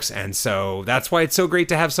works. And so that's why it's so great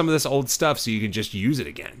to have some of this old stuff so you can just use it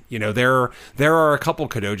again. There are a couple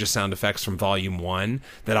Kadoja sound effects from Volume 1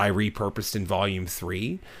 that I repurposed in Volume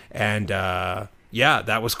 3. And, yeah,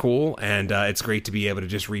 that was cool, and it's great to be able to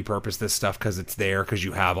just repurpose this stuff because it's there, because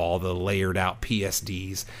you have all the layered out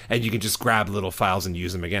PSDs, and you can just grab little files and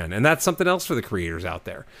use them again. And that's something else for the creators out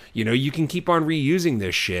there. You can keep on reusing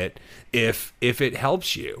this shit if it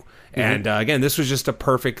helps you. And again, this was just a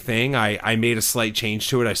perfect thing. I made a slight change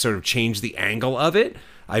to it. I sort of changed the angle of it.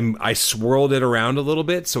 I swirled it around a little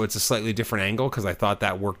bit so it's a slightly different angle because I thought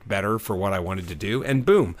that worked better for what I wanted to do. And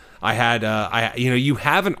boom, I had you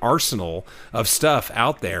have an arsenal of stuff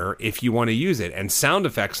out there if you want to use it. And sound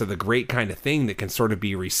effects are the great kind of thing that can sort of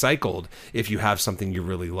be recycled if you have something you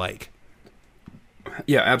really like.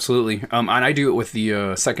 Yeah, absolutely. And I do it with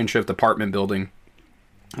the Second Shift apartment building,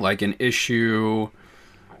 like in issue.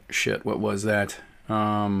 Shit, what was that?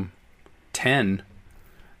 10.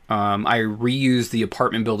 I reused the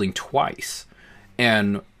apartment building twice,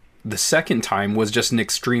 and the second time was just an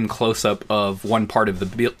extreme close-up of one part of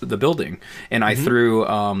the building, and I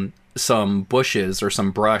threw some bushes or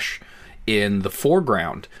some brush in the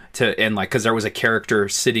foreground because there was a character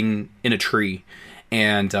sitting in a tree,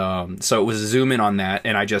 and so it was a zoom in on that,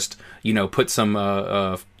 and I just put some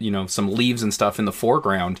some leaves and stuff in the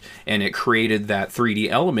foreground, and it created that 3D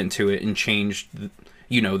element to it and changed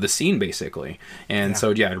the scene basically. And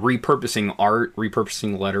so repurposing art,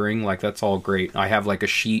 repurposing lettering, like that's all great. I have like a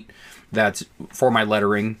sheet that's for my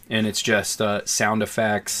lettering, and it's just sound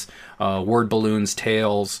effects, word balloons,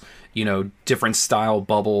 tails, different style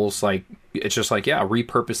bubbles. Like it's just like,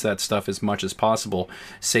 repurpose that stuff as much as possible.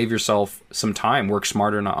 Save yourself some time, work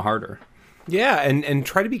smarter, not harder. Yeah, and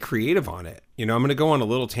try to be creative on it. I'm going to go on a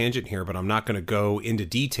little tangent here, but I'm not going to go into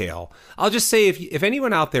detail. I'll just say if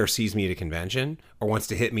anyone out there sees me at a convention or wants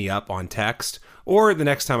to hit me up on text, or the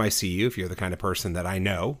next time I see you, if you're the kind of person that I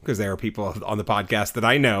know, because there are people on the podcast that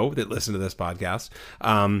I know that listen to this podcast,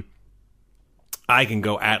 I can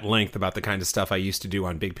go at length about the kind of stuff I used to do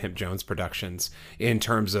on Big Pimp Jones Productions in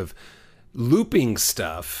terms of looping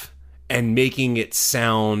stuff and making it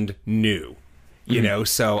sound new.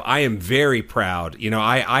 So I am very proud.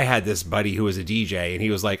 I had this buddy who was a DJ, and he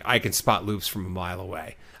was like, I can spot loops from a mile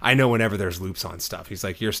away. I know whenever there's loops on stuff. He's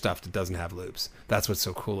like, your stuff that doesn't have loops. That's what's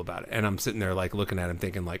so cool about it. And I'm sitting there like looking at him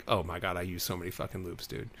thinking like, oh my God, I use so many fucking loops,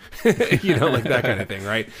 dude. Like that kind of thing,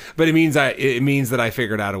 right? But it means that I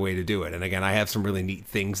figured out a way to do it. And again, I have some really neat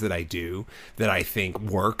things that I do that I think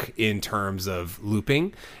work in terms of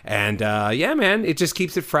looping. And man, it just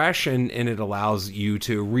keeps it fresh, and it allows you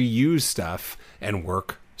to reuse stuff and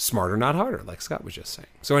work smarter, not harder, like Scott was just saying.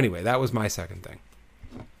 So anyway, that was my second thing.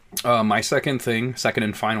 My second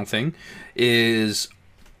and final thing is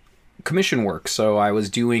commission work. So I was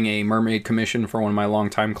doing a mermaid commission for one of my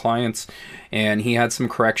longtime clients, and he had some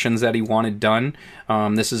corrections that he wanted done.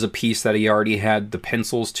 This is a piece that he already had the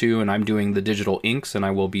pencils to, and I'm doing the digital inks, and I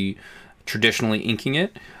will be traditionally inking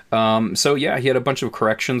it. He had a bunch of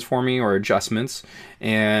corrections for me or adjustments,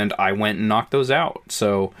 and I went and knocked those out.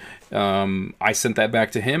 So I sent that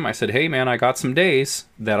back to him. I said, hey, man, I got some days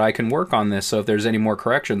that I can work on this. So if there's any more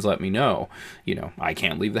corrections, let me know. I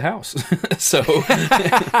can't leave the house. So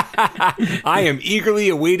I am eagerly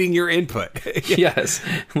awaiting your input. Yes.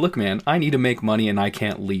 Look, man, I need to make money and I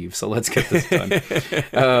can't leave. So let's get this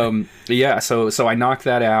done. So I knocked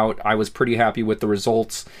that out. I was pretty happy with the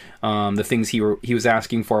results. The things he was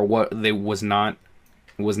asking for, was not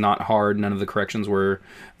hard. None of the corrections were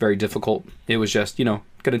very difficult. It was just,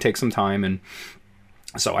 going to take some time, and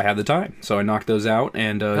so I had the time. So I knocked those out,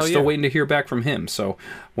 and still waiting to hear back from him. So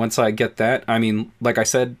once I get that, like I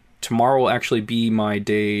said, tomorrow will actually be my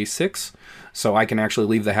day 6, so I can actually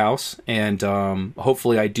leave the house, and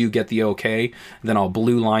hopefully I do get the okay. Then I'll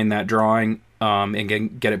blue line that drawing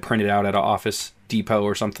and get it printed out at an Office Depot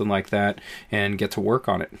or something like that, and get to work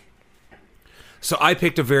on it. So I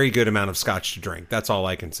picked a very good amount of scotch to drink. That's all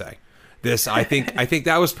I can say. I think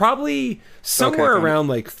that was probably somewhere around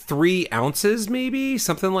like 3 ounces, maybe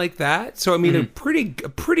something like that. So a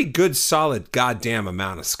pretty good, solid, goddamn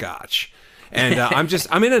amount of scotch. And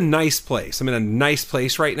I'm in a nice place. I'm in a nice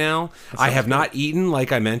place right now. I have not eaten,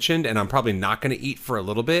 like I mentioned, and I'm probably not going to eat for a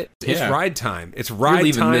little bit. It's ride time. It's ride time. You're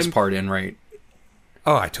leaving this part in, right?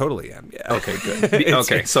 Oh, I totally am. Yeah. Okay, good.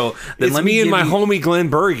 Okay, so then it's me and my homie Glenn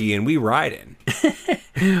Berge, and we riding.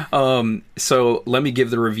 So let me give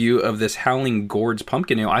the review of this Howling Gourds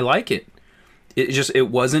pumpkin ale. I like it. It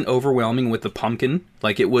wasn't overwhelming with the pumpkin.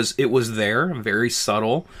 Like it was there, very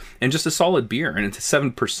subtle, and just a solid beer. And it's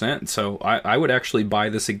 7%. So I would actually buy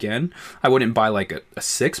this again. I wouldn't buy like a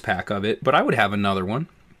 6-pack of it, but I would have another one.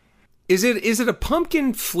 Is it a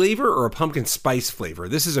pumpkin flavor or a pumpkin spice flavor?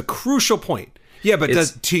 This is a crucial point. Yeah, but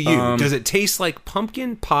does it taste like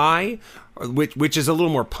pumpkin pie, which is a little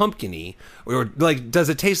more pumpkin-y? Or like, does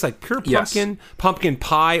it taste like pure pumpkin, pumpkin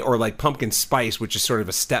pie, or like pumpkin spice, which is sort of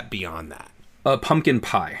a step beyond that? Pumpkin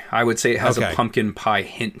pie. I would say it has a pumpkin pie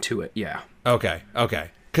hint to it, yeah. Okay.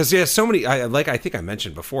 Because, so many, I think I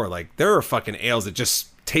mentioned before, like, there are fucking ales that just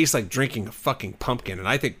taste like drinking a fucking pumpkin, and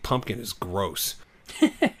I think pumpkin is gross.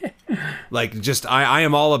 Like, just I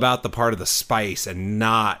am all about the part of the spice and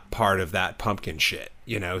not part of that pumpkin shit,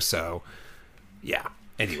 so yeah.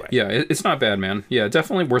 Anyway, yeah, it's not bad, man. Yeah,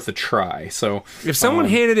 definitely worth a try. So if someone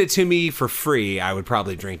handed it to me for free, I would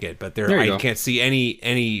probably drink it, but I can't see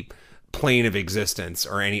any plane of existence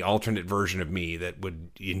or any alternate version of me that would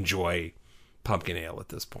enjoy pumpkin ale at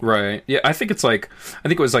this point. Right. Yeah, I think it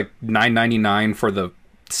was like $9.99 for the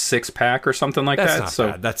 6-pack or something like that. That's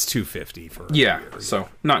not bad. That's $2.50 for beer, so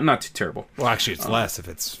not too terrible. Well, actually, it's less if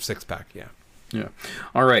it's 6-pack. Yeah.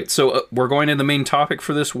 All right. So we're going to the main topic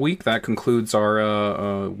for this week. That concludes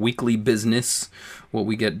our weekly business, what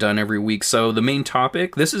we get done every week. So the main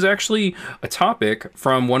topic. This is actually a topic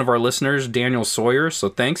from one of our listeners, Daniel Sawyer. So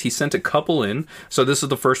thanks. He sent a couple in. So this is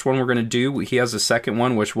the first one we're going to do. He has a second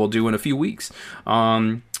one, which we'll do in a few weeks.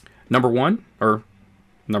 Number one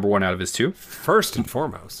out of his 2. First and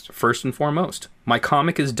foremost. My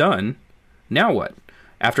comic is done. Now what?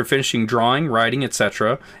 After finishing drawing, writing,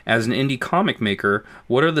 etc., as an indie comic maker,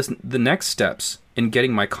 what are the next steps in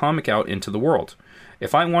getting my comic out into the world?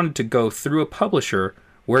 If I wanted to go through a publisher,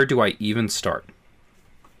 where do I even start?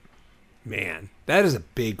 Man, that is a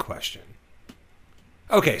big question.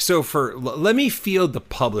 Okay, so let me field the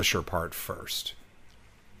publisher part first.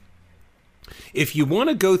 If you want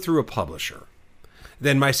to go through a publisher,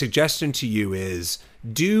 then my suggestion to you is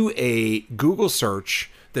do a Google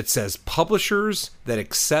search that says publishers that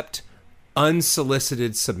accept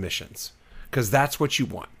unsolicited submissions, because that's what you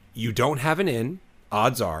want. You don't have an in,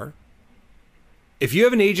 odds are. If you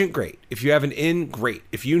have an agent, great. If you have an in, great.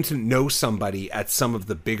 If you know somebody at some of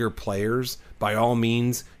the bigger players, by all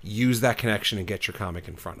means, use that connection and get your comic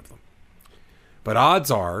in front of them. But odds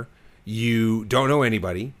are you don't know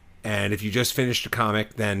anybody, and if you just finished a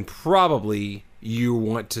comic, then probably you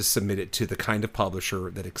want to submit it to the kind of publisher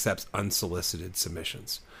that accepts unsolicited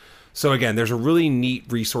submissions. So again, there's a really neat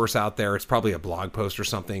resource out there. It's probably a blog post or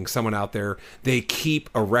something. Someone out there, they keep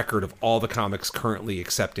a record of all the comics currently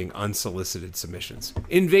accepting unsolicited submissions.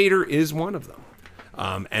 Invader is one of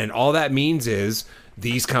them. And all that means is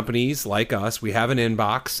these companies like us, we have an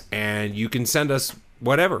inbox and you can send us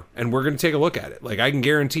whatever, and we're going to take a look at it. Like, I can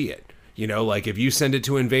guarantee it. Like if you send it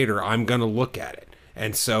to Invader, I'm going to look at it.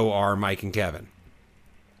 And so are Mike and Kevin.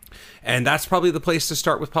 And that's probably the place to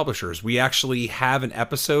start with publishers. We actually have an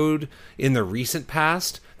episode in the recent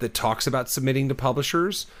past that talks about submitting to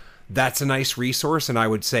publishers. that's a nice resource. And I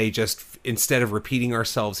would say, just instead of repeating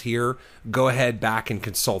ourselves here, go ahead back and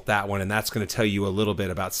consult that one. And that's going to tell you a little bit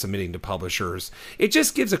about submitting to publishers. It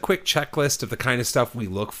just gives a quick checklist of the kind of stuff we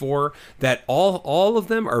look for, that all of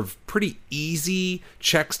them are pretty easy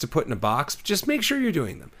checks to put in a box. Just make sure you're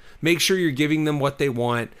doing them. Make sure you're giving them what they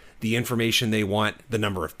want, the information they want, the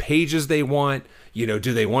number of pages they want. You know,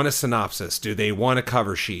 do they want a synopsis? Do they want a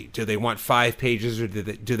cover sheet? Do they want 5 pages, or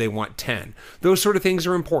do they want 10? Those sort of things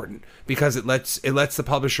are important, because it lets the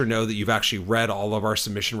publisher know that you've actually read all of our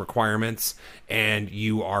submission requirements and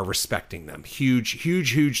you are respecting them.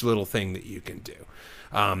 Huge little thing that you can do.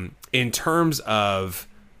 In terms of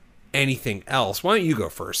anything else, why don't you go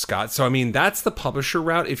first, Scott? So, I mean, that's the publisher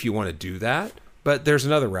route if you want to do that, but there's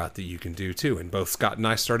another route that you can do too, and both Scott and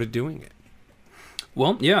I started doing it.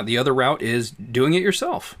 Well, yeah, the other route is doing it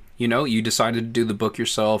yourself. You know, you decided to do the book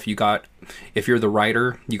yourself. If you're the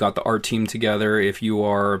writer, you got the art team together. If you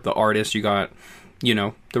are the artist, you got, you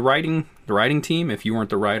know, the writing team. If you weren't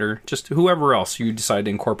the writer, just whoever else you decide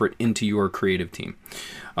to incorporate into your creative team.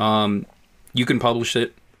 You can publish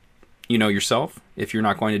it, you know, yourself. If you're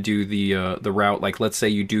not going to do the route, like let's say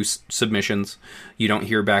you do submissions, you don't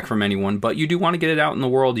hear back from anyone, but you do want to get it out in the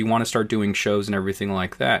world. You want to start doing shows and everything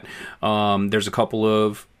like that. There's a couple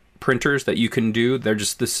of printers that you can do. They're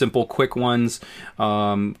just the simple, quick ones.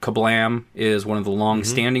 Kablam is one of the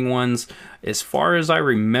long-standing ones. As far as I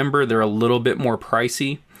remember, they're a little bit more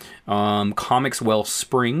pricey. Comics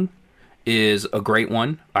Wellspring is a great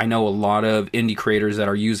one. I know a lot of indie creators that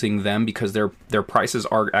are using them because their prices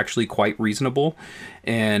are actually quite reasonable,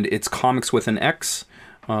 and it's comics with an X,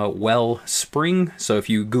 Wellspring. So if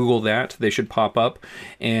you Google that, they should pop up,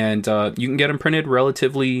 and you can get them printed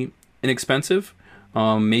relatively inexpensive.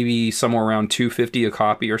 Maybe somewhere around $2.50 a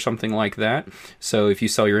copy or something like that. So if you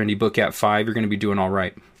sell your indie book at $5, you're going to be doing all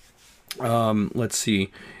right. Let's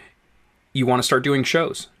see. You want to start doing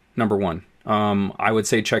shows, number one. I would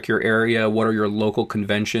say check your area. What are your local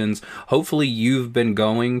conventions? Hopefully you've been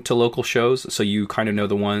going to local shows, so you kind of know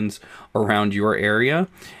the ones around your area,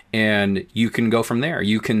 and you can go from there.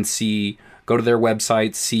 You can go to their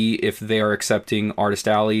website, see if they are accepting Artist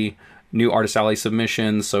Alley, new Artist Alley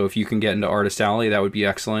submissions. So if you can get into Artist Alley, that would be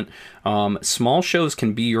excellent. Small shows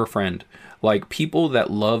can be your friend. Like, people that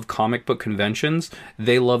love comic book conventions,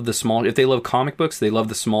 they love the small... If they love comic books, they love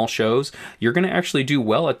the small shows. You're going to actually do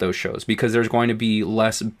well at those shows because there's going to be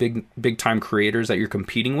less big-time creators that you're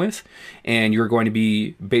competing with, and you're going to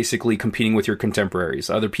be basically competing with your contemporaries,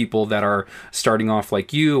 other people that are starting off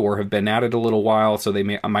like you or have been at it a little while, so they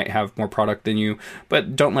might have more product than you.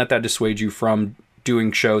 But don't let that dissuade you from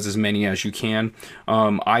doing shows, as many as you can.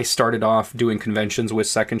 I started off doing conventions with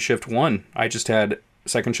Second Shift 1. I just had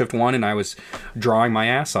Second Shift 1 and I was drawing my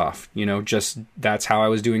ass off, you know, just that's how I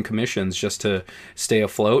was doing commissions, just to stay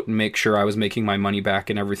afloat and make sure I was making my money back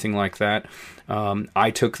and everything like that. I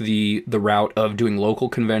took the route of doing local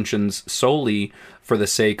conventions solely for the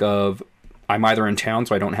sake of I'm either in town,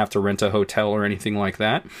 so I don't have to rent a hotel or anything like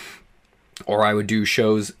that, or I would do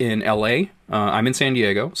shows in LA. I'm in San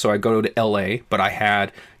Diego, so I go to LA, but I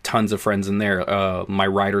had tons of friends in there. My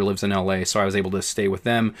writer lives in LA, so I was able to stay with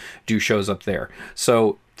them, do shows up there.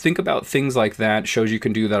 So think about things like that, shows you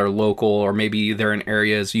can do that are local, or maybe they're in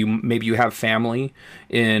areas, maybe you have family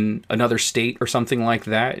in another state or something like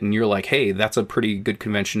that, and you're like, hey, that's a pretty good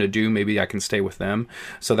convention to do, maybe I can stay with them.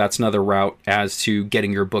 So that's another route as to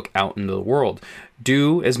getting your book out into the world.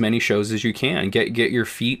 Do as many shows as you can. Get your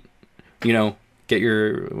feet, you know, get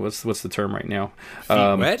your, what's the term right now?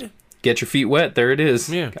 Feet wet? Get your feet wet. There it is.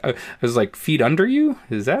 Yeah. I was like, feet under you?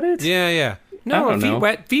 Is that it? Yeah. No,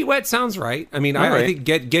 feet wet sounds right. I mean, I think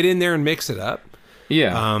get in there and mix it up.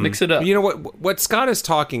 Yeah, mix it up. You know what Scott is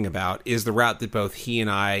talking about is the route that both he and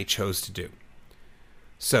I chose to do.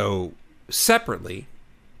 So separately,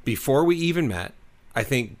 before we even met, I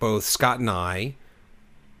think both Scott and I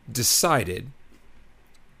decided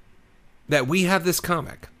that we have this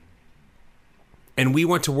comic. And we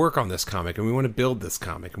want to work on this comic, and we want to build this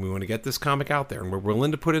comic, and we want to get this comic out there, and we're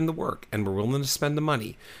willing to put in the work, and we're willing to spend the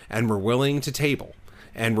money, and we're willing to table,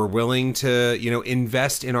 and we're willing to, you know,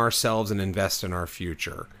 invest in ourselves and invest in our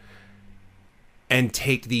future, and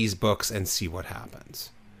take these books and see what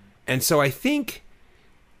happens. And so I think,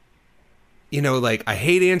 you know, like, I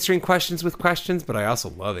hate answering questions with questions, but I also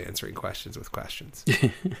love answering questions with questions.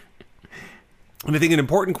 And I think an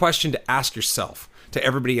important question to ask yourself, to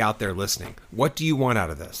everybody out there listening, what do you want out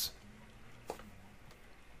of this?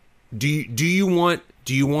 Do you want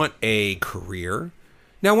a career?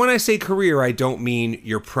 Now, when I say career, I don't mean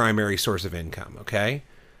your primary source of income, okay?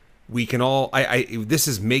 We can all, this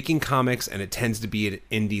is making comics, and it tends to be at an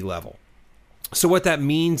indie level. So what that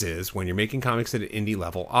means is when you're making comics at an indie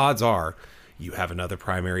level, odds are you have another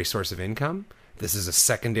primary source of income. This is a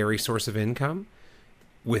secondary source of income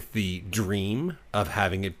with the dream of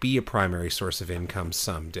having it be a primary source of income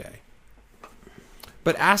someday.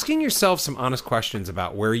 But asking yourself some honest questions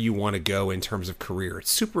about where you want to go in terms of career, it's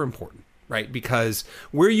super important, right? Because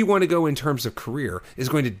where you want to go in terms of career is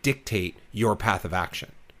going to dictate your path of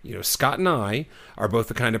action. You know, Scott and I are both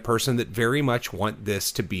the kind of person that very much want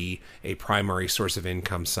this to be a primary source of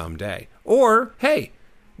income someday. Or, hey,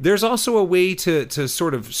 there's also a way to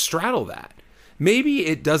sort of straddle that. Maybe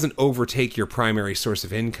it doesn't overtake your primary source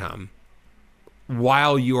of income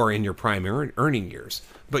while you are in your prime earning years.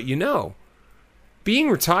 But you know, being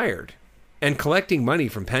retired and collecting money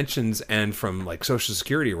from pensions and from like Social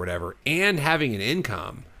Security or whatever, and having an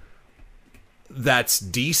income that's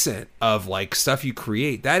decent of like stuff you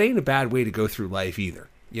create, that ain't a bad way to go through life either.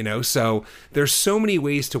 You know, so there's so many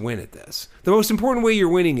ways to win at this. The most important way you're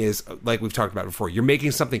winning is, like we've talked about before, you're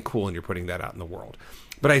making something cool and you're putting that out in the world.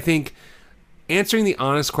 But I think answering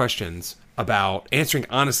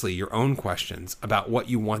honestly your own questions about what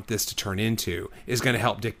you want this to turn into is going to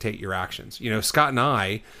help dictate your actions. You know, Scott and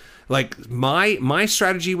I, like my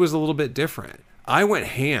strategy was a little bit different. I went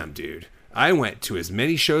ham, dude. I went to as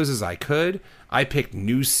many shows as I could. I picked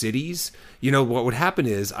new cities. You know, what would happen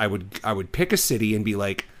is I would pick a city and be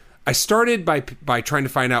like, I started by trying to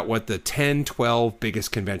find out what the 10, 12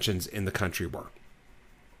 biggest conventions in the country were.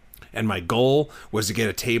 And my goal was to get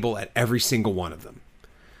a table at every single one of them.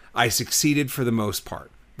 I succeeded for the most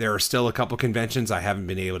part. There are still a couple conventions I haven't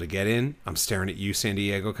been able to get in. I'm staring at you, San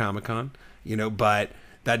Diego Comic-Con, you know, but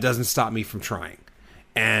that doesn't stop me from trying.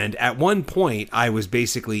 And at one point, I was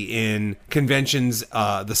basically in conventions,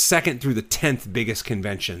 the 2nd through the 10th biggest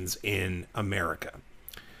conventions in America.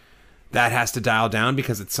 That has to dial down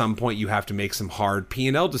because at some point you have to make some hard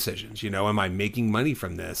P&L decisions. You know, am I making money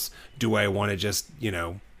from this? Do I want to just, you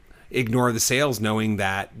know, ignore the sales knowing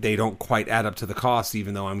that they don't quite add up to the cost,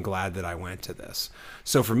 even though I'm glad that I went to this?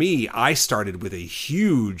 So for me, I started with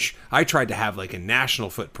I tried to have like a national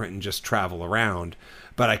footprint and just travel around,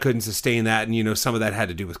 but I couldn't sustain that. And, you know, some of that had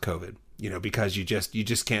to do with COVID, you know, because you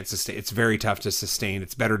just can't sustain. It's very tough to sustain.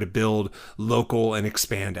 It's better to build local and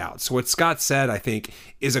expand out. So what Scott said, I think,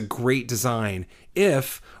 is a great design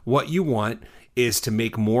if what you want is to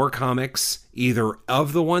make more comics either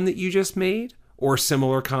of the one that you just made or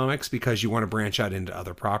similar comics because you want to branch out into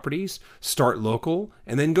other properties, start local,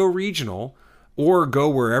 and then go regional, or go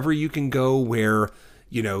wherever you can go where,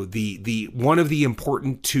 you know, the one of the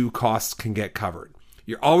important two costs can get covered.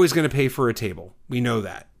 You're always going to pay for a table. We know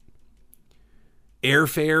that.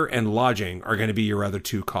 Airfare and lodging are going to be your other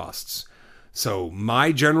two costs. So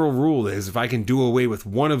my general rule is if I can do away with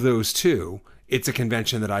one of those two, it's a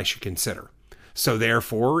convention that I should consider. So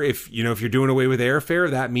therefore, if you're doing away with airfare,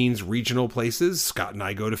 that means regional places. Scott and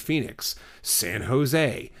I go to Phoenix, San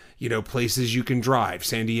Jose, you know, places you can drive.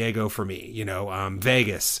 San Diego for me, you know,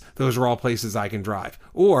 Vegas. Those are all places I can drive.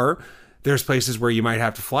 Or there's places where you might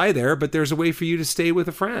have to fly there, but there's a way for you to stay with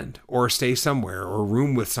a friend or stay somewhere or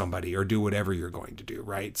room with somebody or do whatever you're going to do,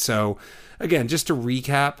 right? So again, just to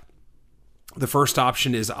recap, the first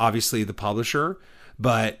option is obviously the publisher,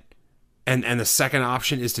 but and the second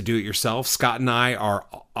option is to do it yourself. Scott and I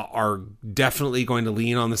are definitely going to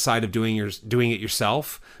lean on the side of doing it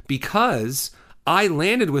yourself because I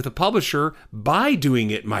landed with a publisher by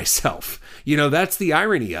doing it myself. You know, that's the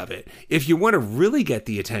irony of it. If you want to really get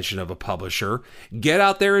the attention of a publisher, get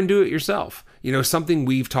out there and do it yourself. You know, something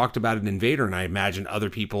we've talked about at Invader, and I imagine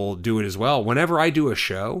other people do it as well. Whenever I do a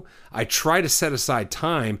show, I try to set aside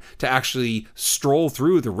time to actually stroll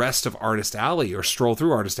through the rest of Artist Alley or stroll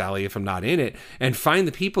through Artist Alley if I'm not in it and find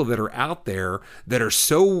the people that are out there that are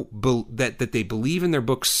so that they believe in their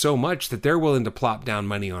books so much that they're willing to plop down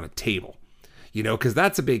money on a table. You know, because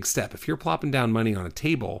that's a big step. If you're plopping down money on a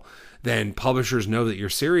table, then publishers know that you're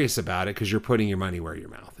serious about it because you're putting your money where your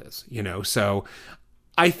mouth is, you know? So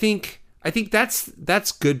I think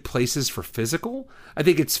that's good places for physical. I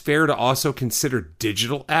think it's fair to also consider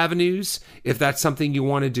digital avenues if that's something you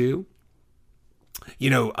want to do. You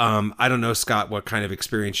know, I don't know, Scott, what kind of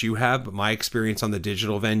experience you have, but my experience on the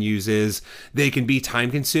digital venues is they can be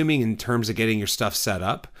time consuming in terms of getting your stuff set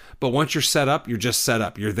up. But once you're set up, you're just set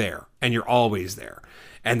up. You're there and you're always there.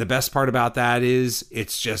 And the best part about that is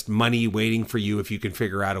it's just money waiting for you if you can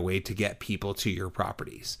figure out a way to get people to your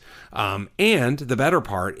properties. And the better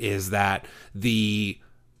part is that the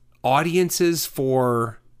audiences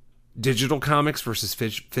for digital comics versus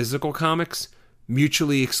physical comics,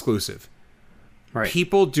 mutually exclusive. Right.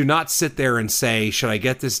 People do not sit there and say, should I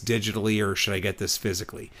get this digitally or should I get this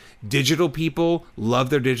physically? Digital people love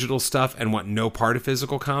their digital stuff and want no part of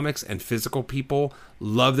physical comics, and physical people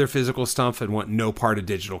love their physical stuff and want no part of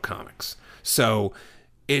digital comics. So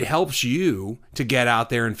it helps you to get out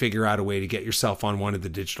there and figure out a way to get yourself on one of the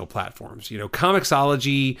digital platforms. You know,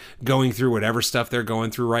 Comixology going through whatever stuff they're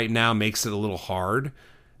going through right now makes it a little hard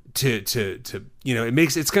to you know,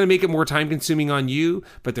 it's going to make it more time consuming on you,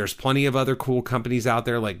 but there's plenty of other cool companies out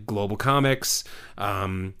there like Global Comics,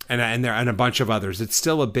 and a bunch of others. It's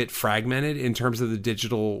still a bit fragmented in terms of the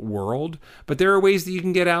digital world, but there are ways that you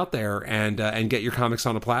can get out there and get your comics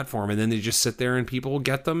on a platform, and then they just sit there and people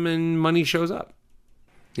get them and money shows up.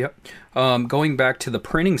 Yep. Going back to the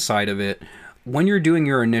printing side of it, when you're doing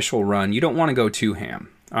your initial run, you don't want to go too ham.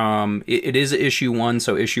 It is issue 1,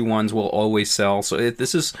 so issue 1s will always sell. So if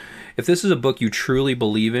this is a book you truly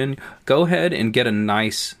believe in, go ahead and get a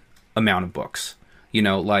nice amount of books. You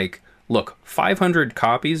know, like, look, 500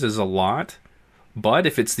 copies is a lot, but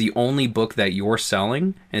if it's the only book that you're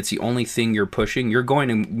selling and it's the only thing you're pushing, you're going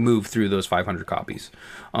to move through those 500 copies.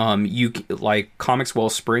 You like Comics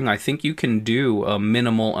Wellspring, I think you can do a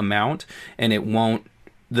minimal amount, and it won't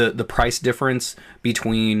the price difference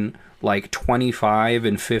between like 25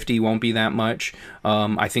 and 50 won't be that much.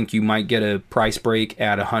 I think you might get a price break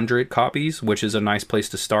at 100 copies, which is a nice place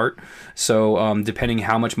to start. So depending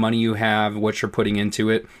how much money you have, what you're putting into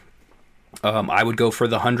it, I would go for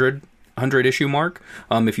the 100 issue mark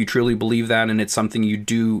if you truly believe that, and it's something you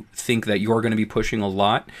do think that you're going to be pushing a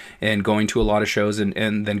lot and going to a lot of shows,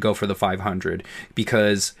 and then go for the 500,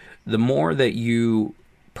 because the more that you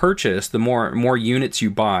purchase, the more units you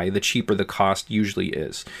buy, the cheaper the cost usually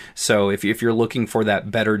is. So if you're looking for that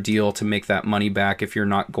better deal to make that money back, if you're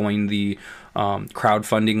not going the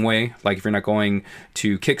crowdfunding way, like if you're not going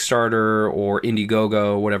to Kickstarter or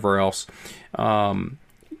Indiegogo, whatever else,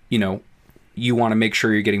 you know, you want to make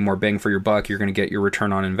sure you're getting more bang for your buck, you're going to get your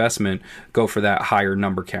return on investment, go for that higher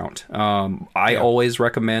number count. I always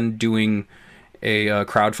recommend doing a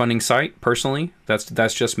crowdfunding site, personally.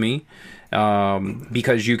 That's just me.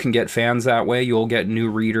 Because you can get fans that way. You'll get new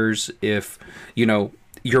readers. If, you know,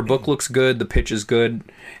 your book looks good, the pitch is good,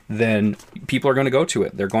 then people are going to go to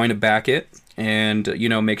it. They're going to back it. And, you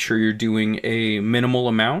know, make sure you're doing a minimal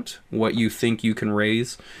amount, what you think you can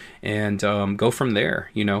raise, and go from there.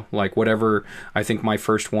 You know, like whatever. I think my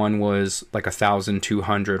first one was like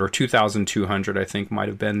 1,200 or 2,200, I think might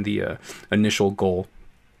have been the initial goal.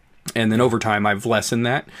 And then over time, I've lessened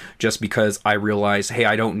that just because I realized, hey,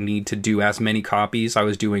 I don't need to do as many copies. I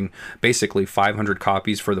was doing basically 500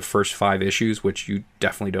 copies for the first 5 issues, which you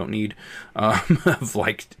definitely don't need, of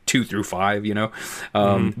like 2 through 5, you know.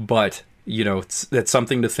 But, you know, it's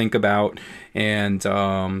something to think about. And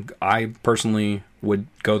I personally would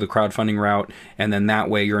go the crowdfunding route. And then that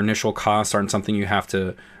way your initial costs aren't something you have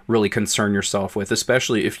to really concern yourself with,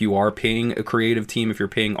 especially if you are paying a creative team, if you're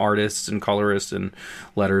paying artists and colorists and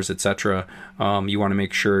letters, etc. You want to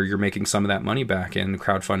make sure you're making some of that money back, and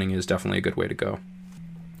crowdfunding is definitely a good way to go.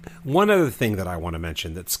 One other thing that I want to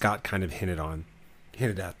mention that Scott kind of hinted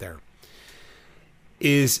at there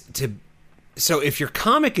is so if your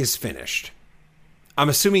comic is finished, I'm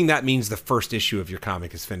assuming that means the first issue of your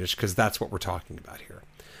comic is finished, because that's what we're talking about here.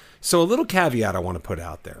 So a little caveat I want to put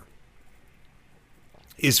out there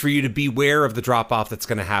is for you to beware of the drop-off that's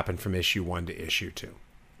going to happen from issue 1 to issue 2.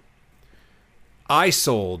 I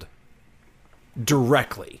sold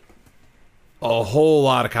directly a whole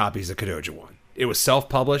lot of copies of Kadoja 1. It was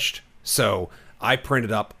self-published, so I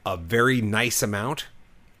printed up a very nice amount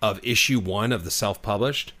of issue 1 of the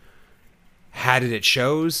self-published, had it at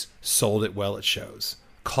shows, sold it well at shows.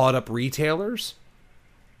 Caught up retailers,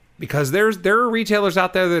 because there are retailers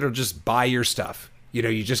out there that'll just buy your stuff. You know,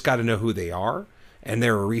 you just got to know who they are. And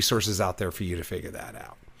there are resources out there for you to figure that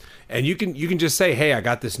out. And you can just say, hey, I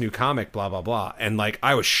got this new comic, blah, blah, blah. And like,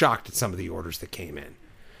 I was shocked at some of the orders that came in.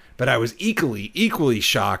 But I was equally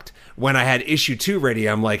shocked when I had issue 2 ready.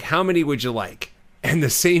 I'm like, how many would you like? And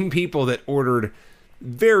the same people that ordered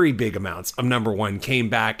very big amounts of number 1 came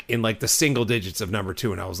back in like the single digits of number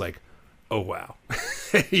 2. And I was like, oh, wow.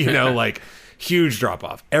 You know, like, huge drop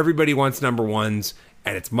off. Everybody wants number 1s,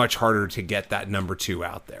 and it's much harder to get that number 2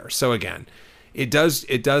 out there. So again, It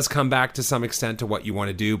does come back to some extent to what you want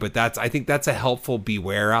to do, but I think that's a helpful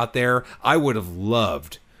beware out there. I would have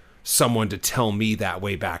loved someone to tell me that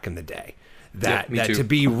way back in the day, that to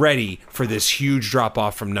be ready for this huge drop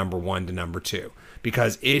off from number 1 to number 2,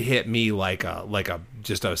 because it hit me like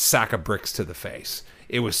just a sack of bricks to the face.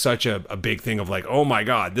 It was such a big thing of like, oh my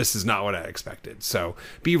God, this is not what I expected. So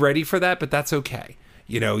be ready for that, but that's okay.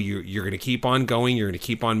 You know, you're going to keep on going. You're going to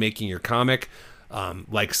keep on making your comic.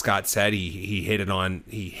 Like Scott said, he hit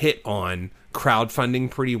on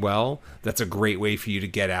crowdfunding pretty well. That's a great way for you to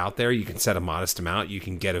get out there. You can set a modest amount, you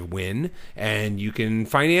can get a win, and you can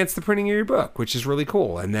finance the printing of your book, which is really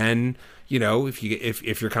cool. And then, you know, if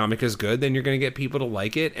your comic is good, then you're going to get people to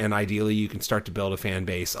like it, and ideally you can start to build a fan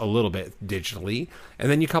base a little bit digitally,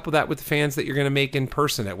 and then you couple that with the fans that you're going to make in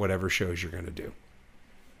person at whatever shows you're going to do.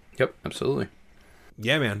 Yep, absolutely.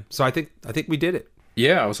 Yeah, man. So I think we did it.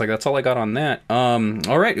 Yeah, I was like, that's all I got on that.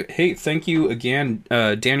 All right. Hey, thank you again,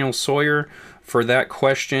 Daniel Sawyer, for that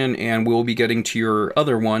question, and we'll be getting to your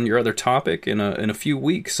other topic in a few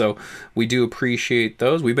weeks. So we do appreciate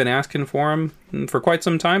those. We've been asking for them for quite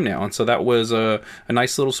some time now, and so that was a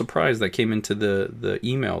nice little surprise that came into the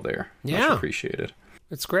email there. Yeah, much appreciated.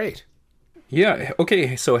 It's great. Yeah.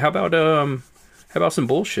 Okay. So how about some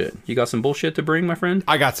bullshit? You got some bullshit to bring, my friend?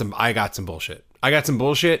 I got some bullshit.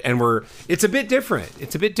 And it's a bit different.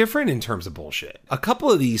 It's a bit different in terms of bullshit. A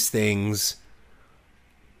couple of these things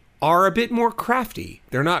are a bit more crafty.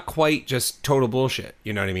 They're not quite just total bullshit.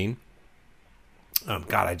 You know what I mean?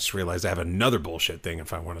 God, I just realized I have another bullshit thing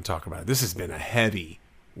if I want to talk about it. This has been a heavy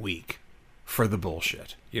week for the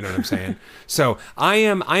bullshit. You know what I'm saying? So I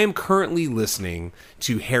am currently listening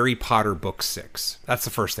to Harry Potter Book 6. That's the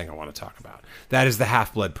first thing I want to talk about. That is the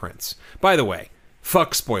Half-Blood Prince. By the way,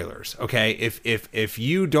 fuck spoilers, okay? If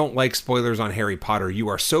you don't like spoilers on Harry Potter, you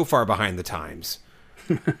are so far behind the times.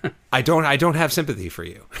 I don't have sympathy for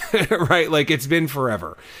you, right? Like, it's been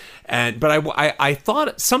forever. But I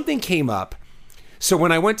thought something came up. So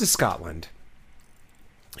when I went to Scotland,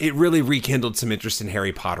 it really rekindled some interest in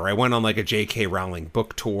Harry Potter. I went on like a J.K. Rowling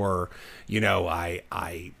book tour. You know,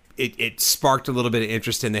 it sparked a little bit of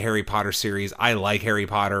interest in the Harry Potter series. I like Harry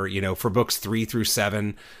Potter, you know, for books 3 through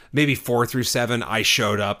 7, maybe 4 through 7. I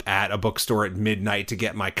showed up at a bookstore at midnight to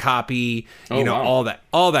get my copy, wow.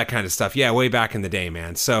 all that kind of stuff. Yeah. Way back in the day,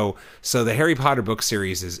 man. So the Harry Potter book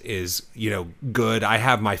series is, you know, good. I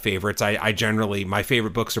have my favorites. I generally, my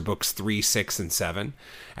favorite books are books 3, 6, and 7.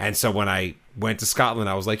 And so when I went to Scotland,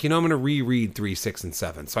 I was like, you know, I'm going to reread 3, 6, and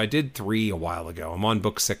 7. So I did 3 a while ago. I'm on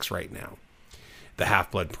book 6 right now. The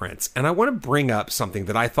Half-Blood Prince. And I want to bring up something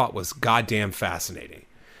that I thought was goddamn fascinating.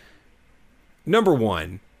 Number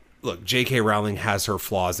one, look, J.K. Rowling has her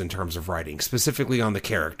flaws in terms of writing, specifically on the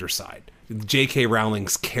character side. J.K.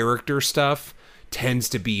 Rowling's character stuff tends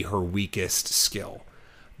to be her weakest skill.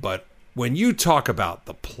 But when you talk about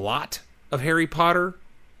the plot of Harry Potter,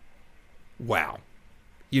 wow.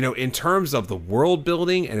 You know, in terms of the world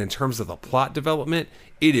building and in terms of the plot development,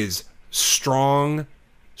 it is strong.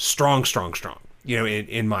 You know,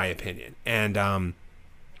 in my opinion. And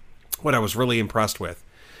what I was really impressed with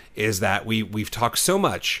is that we've talked so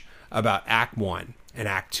much about Act 1 and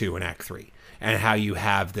Act 2 and Act 3, and how you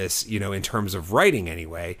have this, you know, in terms of writing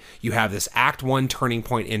anyway, you have this Act 1 turning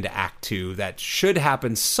point into Act 2 that should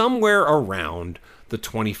happen somewhere around the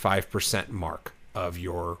 25% mark of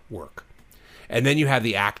your work. And then you have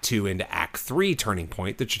the Act 2 into Act 3 turning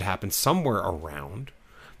point that should happen somewhere around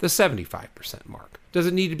the 75% mark. Does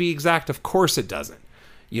it need to be exact? Of course it doesn't.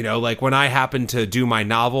 You know, like when I happened to do my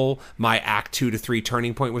novel, my Act 2 to 3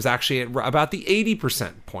 turning point was actually at about the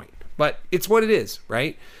 80% point. But it's what it is,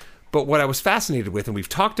 right? But what I was fascinated with, and we've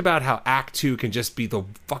talked about how Act 2 can just be the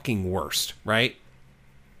fucking worst, right?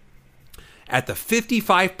 At the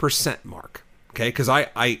 55% mark, okay, because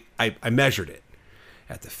I measured it.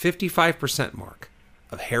 At the 55% mark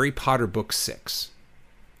of Harry Potter Book 6,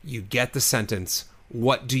 you get the sentence,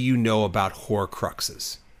 "What do you know about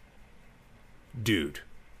Horcruxes?" Dude.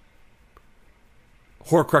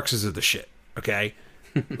 Horcruxes are the shit, okay?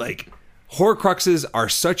 Like, Horcruxes are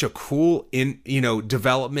such a cool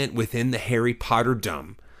development within the Harry Potter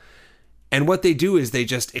dumb. And what they do is they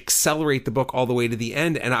just accelerate the book all the way to the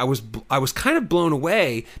end. And I was kind of blown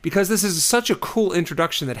away because this is such a cool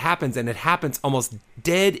introduction that happens, and it happens almost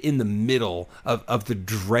dead in the middle of the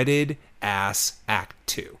dreaded ass Act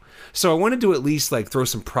 2. So I wanted to at least like throw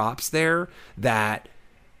some props there that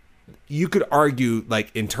you could argue,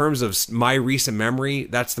 like, in terms of my recent memory,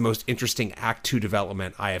 that's the most interesting Act 2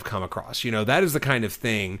 development I have come across. You know, that is the kind of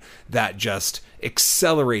thing that just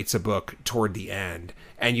accelerates a book toward the end.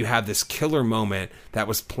 And you have this killer moment that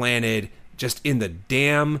was planted just in the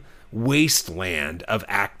damn wasteland of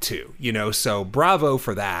Act 2, you know, so bravo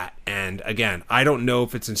for that. And again, I don't know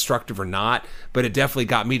if it's instructive or not, but it definitely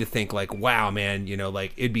got me to think like, wow, man, you know,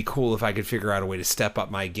 like it'd be cool if I could figure out a way to step up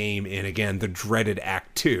my game in, again, the dreaded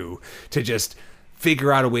Act 2 to just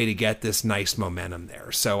figure out a way to get this nice momentum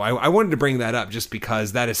there. So I wanted to bring that up just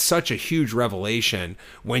because that is such a huge revelation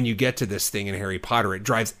when you get to this thing in Harry Potter. It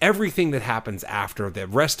drives everything that happens after the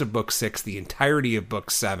rest of book 6, the entirety of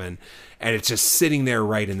book 7, and it's just sitting there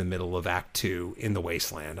right in the middle of Act 2 in the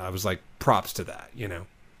Wasteland. I was like, props to that, you know?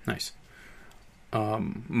 Nice.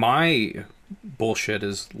 My bullshit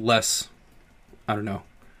is less, I don't know,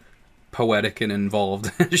 poetic and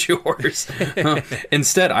involved as yours.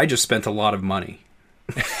 Instead, I just spent a lot of money.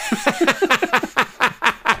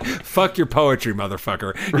 Fuck your poetry,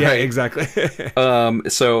 motherfucker. Right. Yeah, exactly.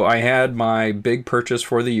 So I had my big purchase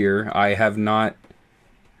for the year. I have not...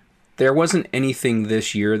 There wasn't anything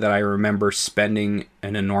this year that I remember spending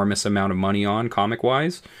an enormous amount of money on,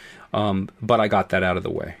 comic-wise, but I got that out of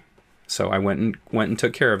the way. So I went and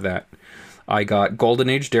took care of that. I got Golden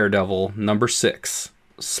Age Daredevil number 6,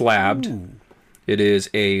 slabbed. Ooh. It is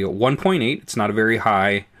a 1.8. It's not a very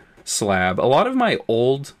high slab. A lot of my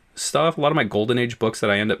old stuff, a lot of my Golden Age books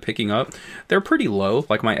that I end up picking up, they're pretty low.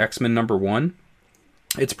 Like my X-Men number 1,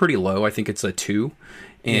 it's pretty low. I think it's a 2.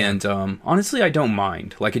 And honestly, I don't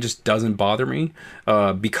mind. Like, it just doesn't bother me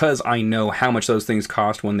because I know how much those things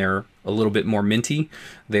cost when they're a little bit more minty.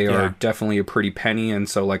 They are definitely a pretty penny, and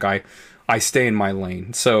so like I stay in my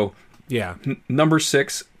lane. So yeah, number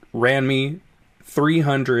 6 ran me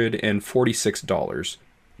 $346.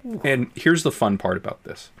 And here's the fun part about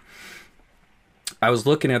this. I was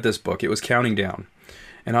looking at this book. It was counting down,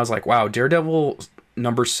 and I was like, "Wow, Daredevil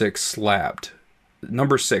number 6 slabbed."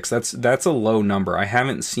 Number 6, that's a low number. I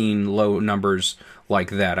haven't seen low numbers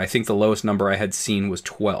like that. I think the lowest number I had seen was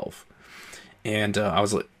 12. And I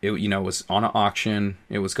was, it was on an auction.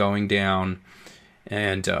 It was going down.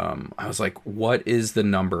 And I was like, what is the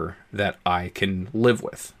number that I can live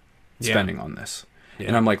with spending on this? Yeah.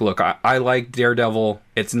 And I'm like, look, I like Daredevil.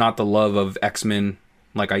 It's not the love of X-Men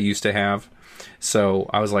like I used to have. So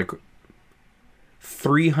I was like,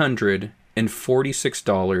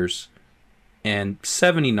 $346 and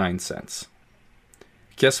 79 cents.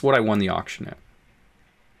 Guess what I won the auction at?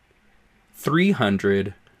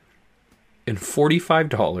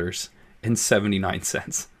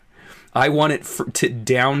 $345.79. I won it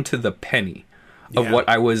down to the penny of what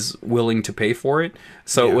I was willing to pay for it.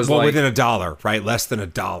 So it was within $1, right? Less than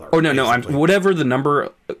 $1. Oh no, whatever the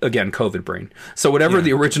number. Again, COVID brain. So whatever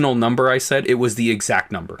the original number I said, it was the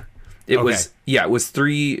exact number. It was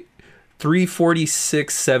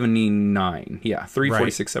 346.79. Yeah,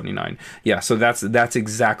 346.79. Yeah, so that's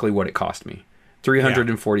exactly what it cost me.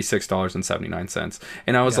 $346.79.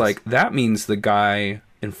 And I was like, that means the guy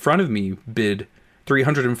in front of me bid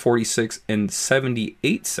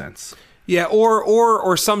 $346.78. Yeah,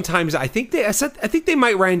 or sometimes I think they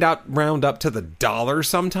might round up to the $1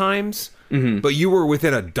 sometimes. Mm-hmm. But you were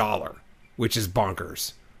within $1, which is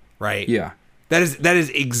bonkers, right? Yeah. That is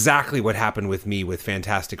exactly what happened with me with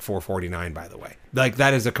Fantastic 449, by the way. Like,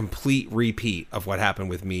 that is a complete repeat of what happened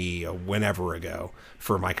with me whenever ago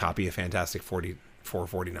for my copy of Fantastic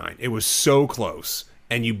 449. It was so close,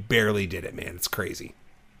 and you barely did it, man. It's crazy.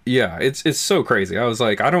 Yeah, it's so crazy. I was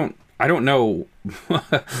like, I don't know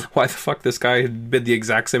why the fuck this guy bid the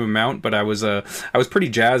exact same amount, but I was pretty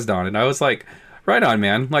jazzed on it. I was like, right on,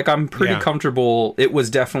 man. Like, I'm pretty comfortable. It was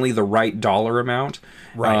definitely the right dollar amount.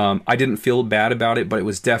 Right. I didn't feel bad about it, but it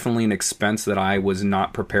was definitely an expense that I was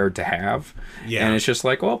not prepared to have. Yeah. And it's just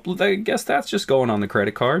like, well, I guess that's just going on the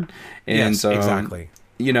credit card. And, yes, exactly.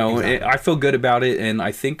 I feel good about it, and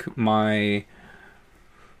I think my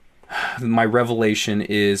revelation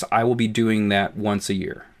is I will be doing that once a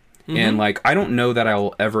year. Mm-hmm. And, like, I don't know that I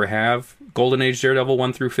will ever have Golden Age Daredevil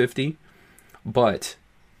 1 through 50, but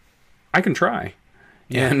I can try.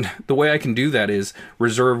 Yeah. And the way I can do that is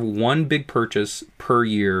reserve one big purchase per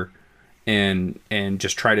year and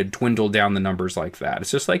just try to dwindle down the numbers like that.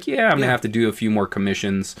 It's just like, I'm going to have to do a few more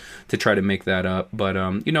commissions to try to make that up. But,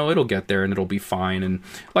 it'll get there and it'll be fine. And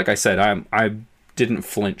like I said, I didn't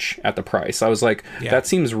flinch at the price. I was like, that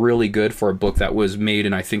seems really good for a book that was made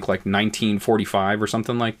in, I think, like 1945 or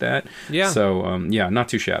something like that. Yeah. So, not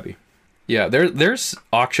too shabby. Yeah, there's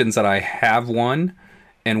auctions that I have won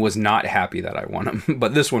and was not happy that I won them,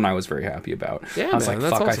 but this one I was very happy about. Yeah, I was like,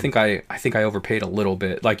 fuck, awesome. I think I overpaid a little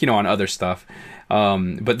bit, like, on other stuff.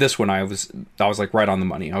 But this one I was like right on the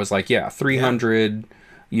money. I was like,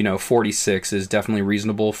 346 is definitely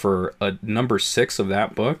reasonable for a number 6 of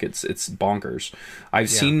that book. It's bonkers.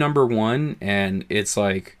 I've seen number 1 and it's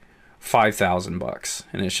like $5,000,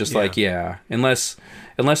 and it's just like, unless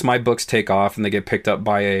my books take off and they get picked up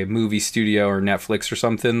by a movie studio or Netflix or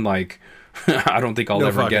something, like, I don't think I'll No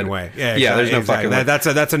ever fucking get it. way. Yeah, Yeah, there's no exactly. fucking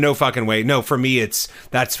way. That's a no fucking way. No, for me,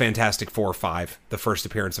 that's Fantastic Four or 5, the first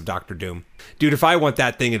appearance of Doctor Doom. Dude, if I want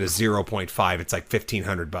that thing at a 0.5, it's like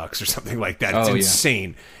 $1,500 or something like that. It's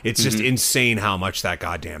insane. It's just insane how much that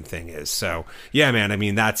goddamn thing is. So yeah, man. I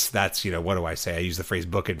mean, that's what do I say? I use the phrase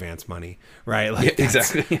book advance money, right? Like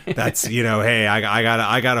Exactly. That's hey,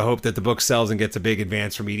 I gotta hope that the book sells and gets a big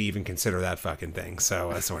advance for me to even consider that fucking thing.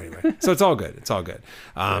 So anyway, so it's all good. It's all good.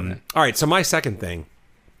 All right. So my second thing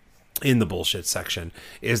in the bullshit section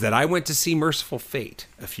is that I went to see Merciful Fate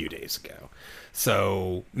a few days ago.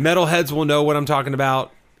 So metalheads will know what I'm talking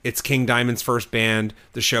about. It's King Diamond's first band.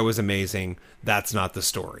 The show is amazing. That's not the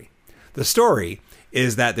story. The story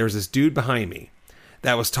is that there's this dude behind me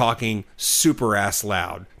that was talking super ass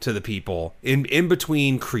loud to the people in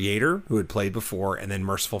between Creator, who had played before, and then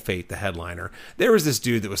Merciful Fate, the headliner. There was this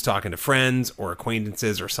dude that was talking to friends or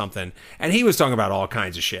acquaintances or something, and he was talking about all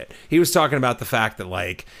kinds of shit. He was talking about the fact that,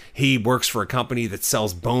 like, he works for a company that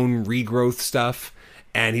sells bone regrowth stuff,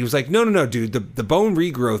 and he was like, no, dude, the bone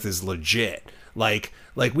regrowth is legit. Like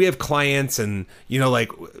we have clients, and, like,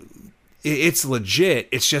 it's legit.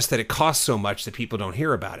 It's just that it costs so much that people don't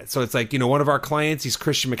hear about it. So it's like, one of our clients, he's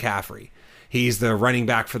Christian McCaffrey. He's the running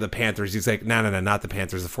back for the Panthers. He's like, no, not the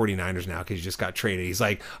Panthers, the 49ers now, because he just got traded. He's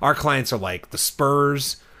like, our clients are like the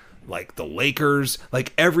Spurs, like the Lakers,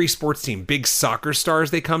 like every sports team, big soccer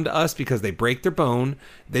stars. They come to us because they break their bones,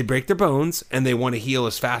 and they want to heal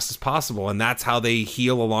as fast as possible. And that's how they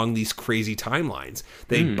heal along these crazy timelines.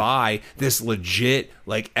 They buy this legit,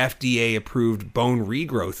 like, FDA approved bone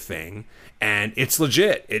regrowth thing, and it's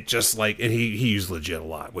legit. It just, like, and he used legit a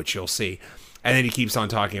lot, which you'll see. And then he keeps on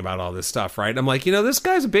talking about all this stuff, right? I'm like, this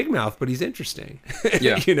guy's a big mouth, but he's interesting.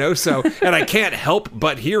 Yeah. So, and I can't help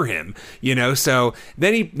but hear him, so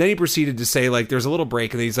then he proceeded to say, like, there's a little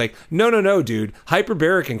break, and then he's like, no, dude,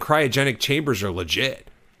 hyperbaric and cryogenic chambers are legit.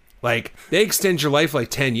 Like, they extend your life like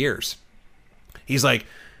 10 years. He's like,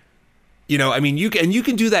 I mean, you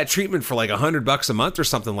can do that treatment for like $100 a month or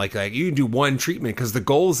something like that. You can do one treatment because the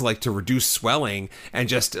goal is like to reduce swelling and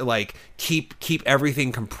just like keep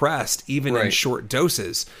everything compressed, even in short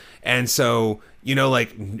doses. And so,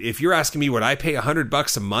 like, if you're asking me, would I pay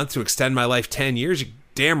 $100 a month to extend my life 10 years? You're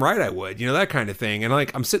damn right I would. That kind of thing. And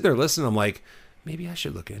like, I'm sitting there listening. I'm like, maybe I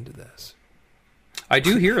should look into this. I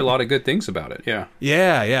do hear a lot of good things about it. Yeah.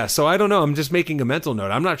 Yeah. So I don't know. I'm just making a mental note.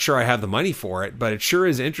 I'm not sure I have the money for it, but it sure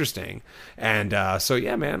is interesting. And so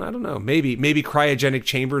yeah, man, I don't know. Maybe cryogenic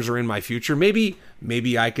chambers are in my future. Maybe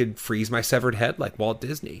I could freeze my severed head like Walt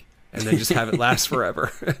Disney and then just have it last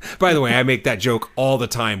forever. By the way, I make that joke all the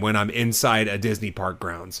time when I'm inside a Disney park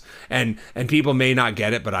grounds, and people may not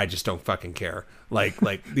get it, but I just don't fucking care. Like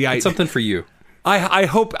it's something for you. I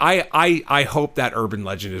hope that urban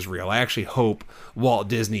legend is real. I actually hope Walt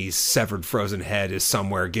Disney's severed frozen head is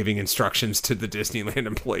somewhere giving instructions to the Disneyland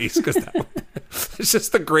employees, because it's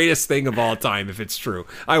just the greatest thing of all time if it's true.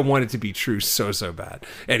 I want it to be true so bad.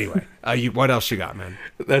 Anyway, what else you got, man?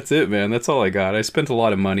 That's it, man. That's all I got. I spent a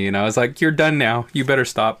lot of money, and I was like, "You're done now. You better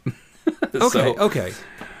stop." Okay.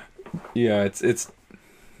 Yeah, it's.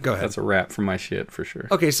 Go ahead. That's a wrap for my shit for sure.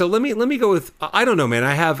 Okay, so let me go with, I don't know, man.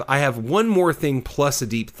 I have one more thing plus a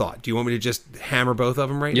deep thought. Do you want me to just hammer both of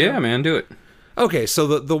them right now? Yeah, man, do it. Okay, so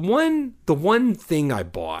the one thing I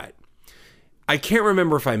bought, I can't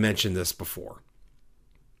remember if I mentioned this before,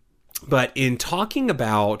 but in talking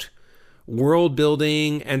about world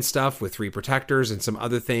building and stuff with Three Protectors and some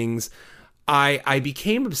other things, I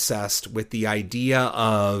became obsessed with the idea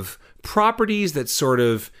of properties that sort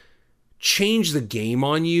of change the game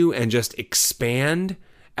on you and just expand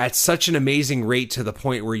at such an amazing rate to the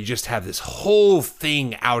point where you just have this whole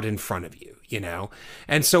thing out in front of you,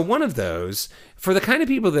 And so one of those, for the kind of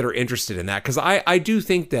people that are interested in that, because I do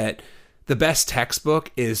think that the best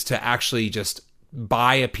textbook is to actually just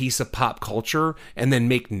buy a piece of pop culture and then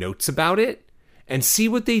make notes about it and see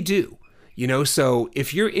what they do. So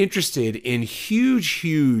if you're interested in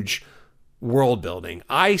huge world building,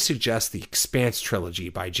 I suggest the Expanse trilogy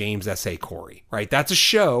by James S.A. Corey, right? That's a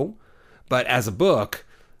show, but as a book,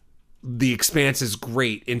 The Expanse is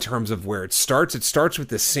great in terms of where it starts. It starts with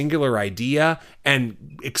this singular idea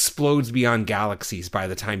and explodes beyond galaxies by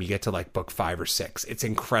the time you get to like book 5 or 6. It's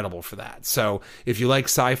incredible for that. So if you like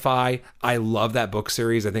sci-fi, I love that book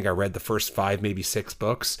series. I think I read the first 5, maybe 6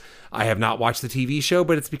 books. I have not watched the TV show,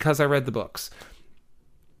 but it's because I read the books.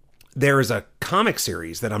 There is a comic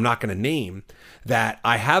series that I'm not going to name that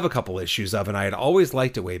I have a couple issues of, and I had always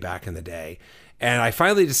liked it way back in the day. And I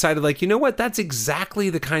finally decided, like, you know what? That's exactly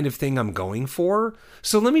the kind of thing I'm going for.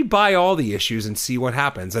 So let me buy all the issues and see what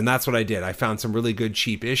happens. And that's what I did. I found some really good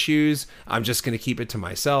cheap issues. I'm just going to keep it to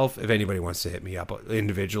myself. If anybody wants to hit me up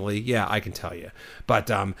individually, yeah, I can tell you. But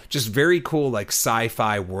just very cool, like,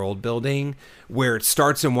 sci-fi world building where it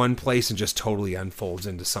starts in one place and just totally unfolds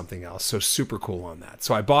into something else. So super cool on that.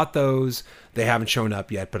 So I bought those. They haven't shown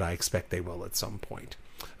up yet, but I expect they will at some point.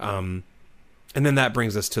 And then that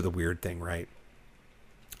brings us to the weird thing, right?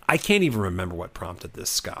 I can't even remember what prompted this,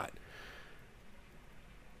 Scott.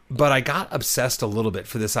 But I got obsessed a little bit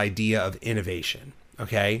for this idea of innovation,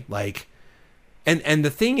 okay? Like, and the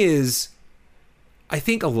thing is, I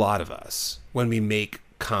think a lot of us, when we make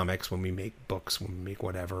comics, when we make books, when we make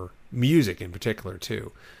whatever, music in particular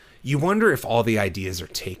too, you wonder if all the ideas are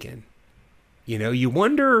taken. You know, you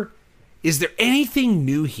wonder, is there anything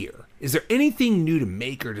new here? Is there anything new to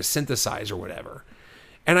make or to synthesize or whatever?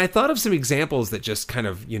 And I thought of some examples that just kind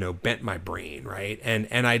of, you know, bent my brain, right?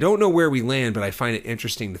 And I don't know where we land, but I find it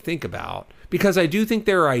interesting to think about because I do think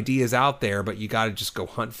there are ideas out there, but you got to just go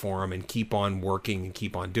hunt for them and keep on working and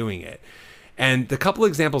keep on doing it. And the couple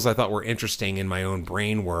examples I thought were interesting in my own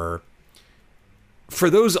brain were,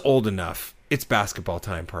 for those old enough, it's basketball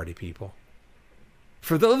time, party people.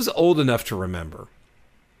 For those old enough to remember,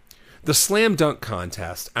 the slam dunk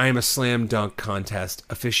contest, I am a slam dunk contest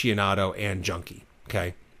aficionado and junkie.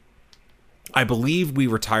 Okay. I believe we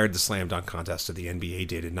retired the slam dunk contest that the NBA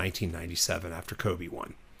did in 1997 after Kobe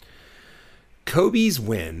won. Kobe's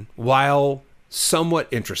win, while somewhat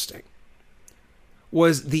interesting,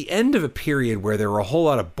 was the end of a period where there were a whole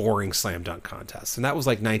lot of boring slam dunk contests. And that was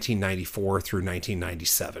like 1994 through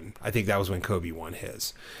 1997. I think that was when Kobe won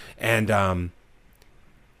his. And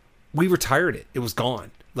we retired it. It was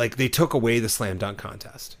gone. Like, they took away the slam dunk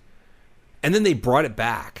contest. And then they brought it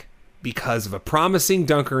back because of a promising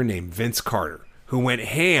dunker named Vince Carter, who went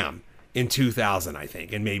ham in 2000, I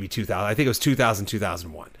think, and maybe 2000. I think it was 2000,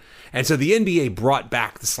 2001. And so the NBA brought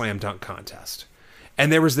back the slam dunk contest.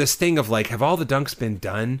 And there was this thing of like, have all the dunks been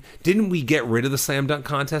done? Didn't we get rid of the slam dunk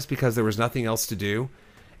contest because there was nothing else to do?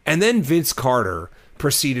 And then Vince Carter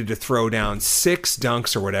proceeded to throw down 6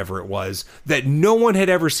 dunks or whatever it was that no one had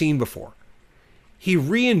ever seen before. He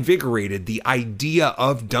reinvigorated the idea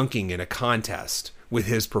of dunking in a contest with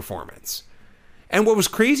his performance. And what was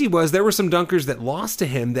crazy was there were some dunkers that lost to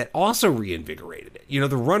him that also reinvigorated it. You know,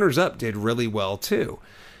 the runners-up did really well too.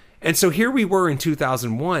 And so here we were in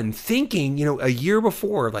 2001 thinking, you know, a year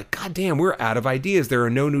before, like, God damn, we're out of ideas. There are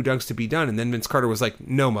no new dunks to be done. And then Vince Carter was like,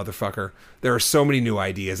 no, motherfucker. There are so many new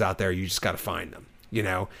ideas out there. You just got to find them, you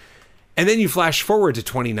know? And then you flash forward to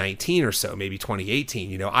 2019 or so, maybe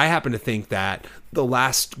 2018. You know, I happen to think that the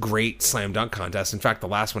last great slam dunk contest, in fact, the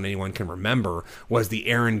last one anyone can remember, was the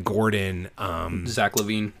Aaron Gordon, Zach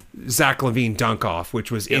LaVine dunk off,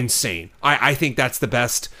 which was insane. I think that's the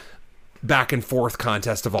best back and forth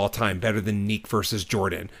contest of all time, better than Nick versus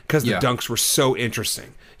Jordan, because the dunks were so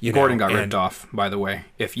interesting. Gordon got ripped off, by the way.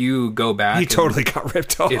 If you go back... He totally got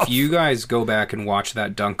ripped off. If you guys go back and watch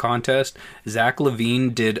that dunk contest, Zach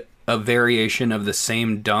LaVine did a variation of the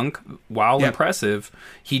same dunk. While impressive,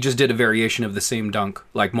 he just did a variation of the same dunk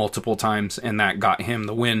like multiple times, and that got him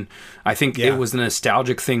the win. I think it was a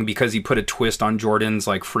nostalgic thing because he put a twist on Jordan's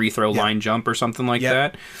like free throw line jump or something like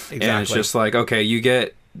that. Exactly. And it's just like, okay, you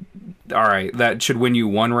get... All right, that should win you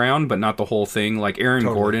one round, but not the whole thing. Like, Aaron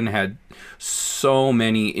Gordon had so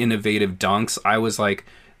many innovative dunks. I was like,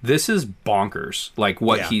 this is bonkers, like,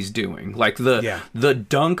 what he's doing. Like, the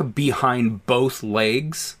dunk behind both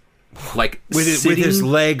legs, like, with his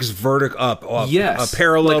legs vertical up,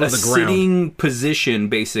 parallel like to the ground. Sitting position,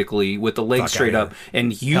 basically, with the legs straight up.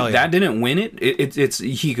 And that didn't win it.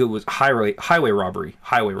 He was highway robbery.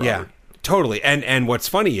 Yeah. Totally. And what's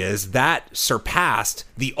funny is that surpassed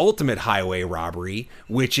the ultimate highway robbery,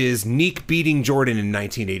 which is Nick beating Jordan in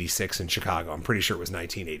 1986 in Chicago. I'm pretty sure it was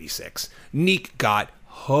 1986. Nick got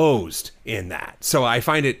hosed in that. So I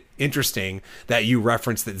find it interesting that you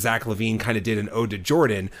referenced that Zach LaVine kind of did an ode to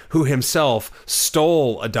Jordan, who himself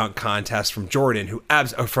stole a dunk contest from Jordan,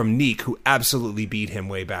 from Nick, who absolutely beat him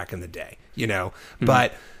way back in the day, you know.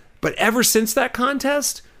 Mm-hmm. But ever since that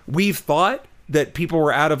contest, we've thought that people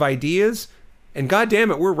were out of ideas, and God damn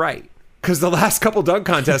it, we're right. Because the last couple dunk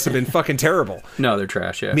contests have been fucking terrible. No, they're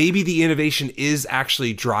trash, yeah. Maybe the innovation is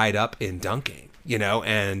actually dried up in dunking, you know,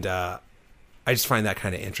 and I just find that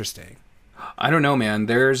kind of interesting. I don't know, man.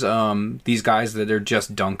 There's these guys that are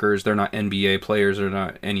just dunkers. They're not NBA players or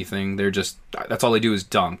not anything. They're just, that's all they do is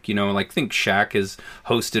dunk. You know, like I think Shaq has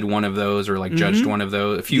hosted one of those or like judged one of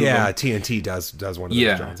those. A few. Yeah, of them. TNT does one of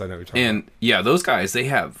those. Jones. I know what you're talking about. Yeah, those guys, they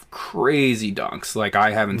have crazy dunks like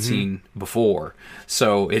I haven't seen before.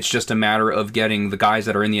 So it's just a matter of getting the guys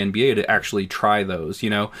that are in the NBA to actually try those. You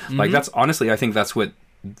know, like that's honestly, I think that's what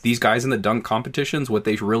these guys in the dunk competitions, what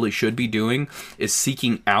they really should be doing is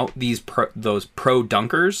seeking out those pro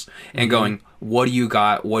dunkers and going, what do you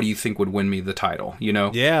got? What do you think would win me the title? You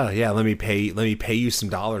know? Yeah. Let me pay you some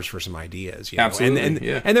dollars for some ideas. You know?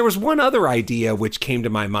 Absolutely. And there was one other idea which came to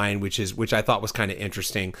my mind, which I thought was kind of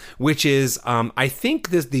interesting, which is I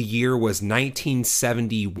think the year was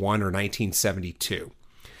 1971 or 1972,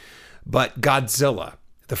 but Godzilla,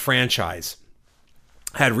 the franchise,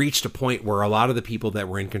 had reached a point where a lot of the people that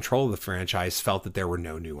were in control of the franchise felt that there were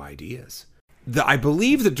no new ideas. I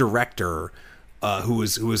believe the director, who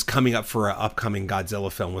was coming up for an upcoming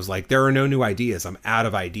Godzilla film, was like, there are no new ideas. I'm out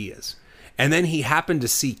of ideas. And then he happened to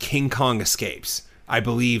see King Kong Escapes. I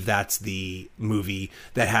believe that's the movie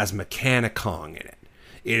that has Mechani-Kong in it.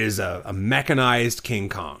 It is a mechanized King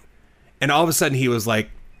Kong. And all of a sudden he was like,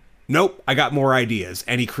 nope, I got more ideas.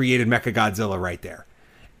 And he created Mechagodzilla right there.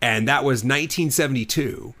 And that was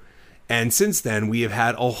 1972. And since then, we have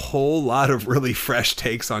had a whole lot of really fresh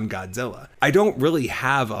takes on Godzilla. I don't really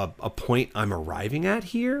have a point I'm arriving at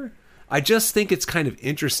here. I just think it's kind of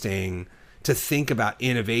interesting to think about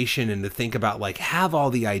innovation and to think about, like, have all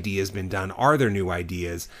the ideas been done? Are there new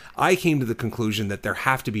ideas? I came to the conclusion that there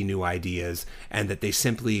have to be new ideas and that they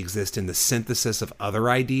simply exist in the synthesis of other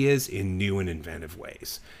ideas in new and inventive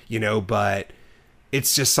ways. You know, but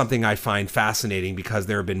it's just something I find fascinating because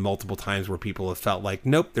there have been multiple times where people have felt like,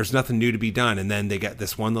 nope, there's nothing new to be done. And then they get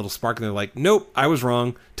this one little spark and they're like, nope, I was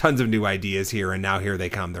wrong. Tons of new ideas here. And now here they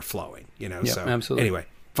come. They're flowing, you know? Yeah, so absolutely. Anyway,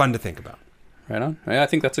 fun to think about. Right on. I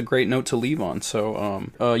think that's a great note to leave on. So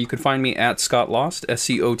you can find me at Scott Lost,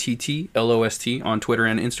 SCOTTLOST on Twitter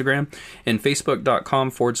and Instagram, and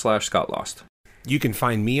Facebook.com/Scott Lost. You can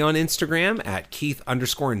find me on Instagram at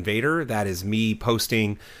Keith_Invader. That is me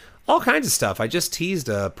posting all kinds of stuff. I just teased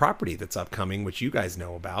a property that's upcoming, which you guys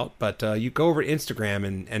know about, but you go over to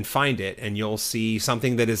Instagram and find it, and you'll see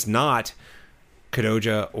something that is not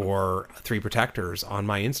Kadoja or Three Protectors on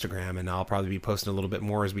my Instagram, and I'll probably be posting a little bit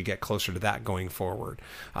more as we get closer to that going forward.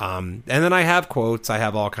 And then I have quotes. I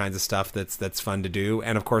have all kinds of stuff that's fun to do.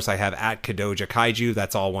 And of course I have at Kadoja Kaiju.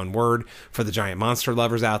 That's all one word for the giant monster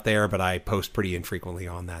lovers out there, but I post pretty infrequently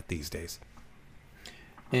on that these days.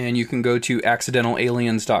 And you can go to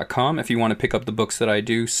accidentalaliens.com if you want to pick up the books that I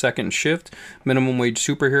do. Second Shift, Minimum Wage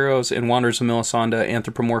Superheroes, and Wanderers of Melisanda,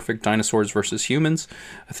 Anthropomorphic Dinosaurs versus Humans.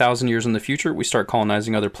 1,000 years in the future, we start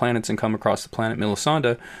colonizing other planets and come across the planet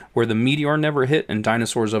Melisanda, where the meteor never hit and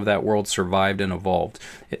dinosaurs of that world survived and evolved.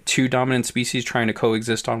 Two dominant species trying to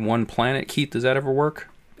coexist on one planet. Keith, does that ever work?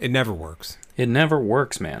 It never works. It never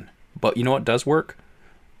works, man. But you know what does work?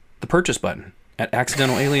 The purchase button at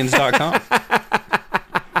accidentalaliens.com.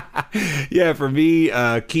 Yeah, for me,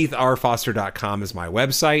 KeithRFoster.com is my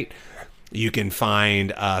website. You can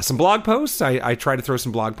find some blog posts. I try to throw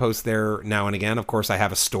some blog posts there now and again. Of course, I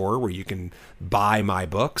have a store where you can buy my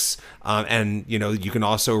books. And, you know, you can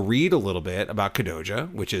also read a little bit about Kadoja,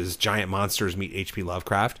 which is giant monsters meet H.P.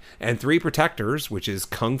 Lovecraft, and Three Protectors, which is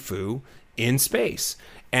Kung Fu in space.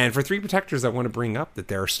 And for Three Protectors, I want to bring up that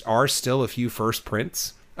there are still a few first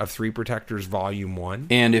prints of Three Protectors Volume 1.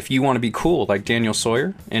 And if you want to be cool like Daniel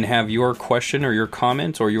Sawyer and have your question or your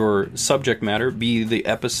comment or your subject matter be the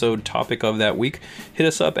episode topic of that week, hit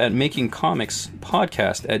us up at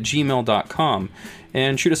makingcomicspodcast@gmail.com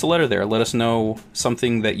and shoot us a letter there. Let us know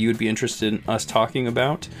something that you would be interested in us talking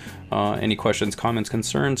about. Any questions, comments,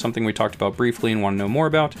 concerns, something we talked about briefly and want to know more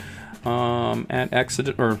about. At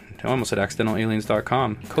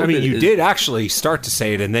accidentalaliens.com. I mean, you did actually start to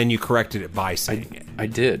say it, and then you corrected it by saying it. I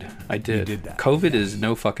did. You did that. COVID is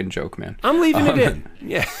no fucking joke, man. I'm leaving it in.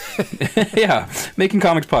 Yeah. Yeah.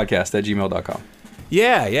 Makingcomicspodcast@gmail.com.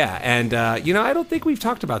 Yeah. And, you know, I don't think we've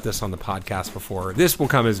talked about this on the podcast before. This will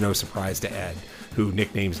come as no surprise to Ed, who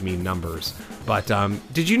nicknames me Numbers. But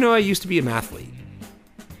did you know I used to be a mathlete?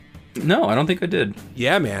 No, I don't think I did.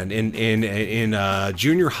 Yeah, man. In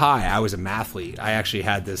junior high, I was a mathlete. I actually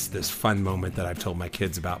had this fun moment that I've told my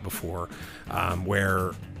kids about before,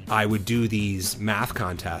 where I would do these math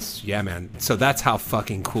contests. Yeah, man. So that's how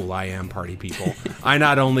fucking cool I am, party people. I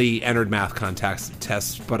not only entered math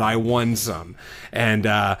contests, but I won some. And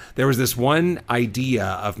there was this one idea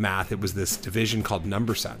of math. It was this division called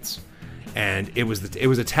number sense, and it was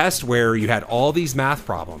a test where you had all these math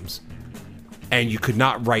problems. and you could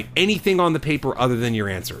not write anything on the paper other than your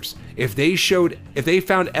answers. If they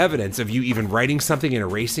found evidence of you even writing something and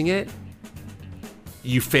erasing it,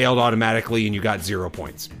 you failed automatically and you got 0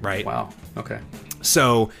 points, right? Wow. Okay.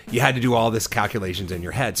 So you had to do all this calculations in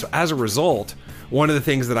your head. So as a result, one of the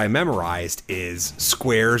things that I memorized is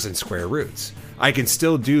squares and square roots. I can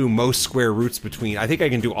still do most square roots I think I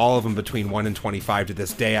can do all of them between 1 and 25 to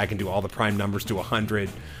this day. I can do all the prime numbers to 100.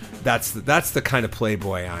 That's the kind of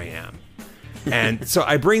playboy I am. And so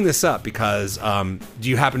I bring this up because do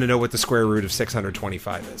you happen to know what the square root of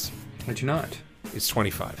 625 is? I do not. It's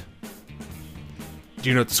 25. Do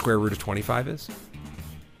you know what the square root of 25 is?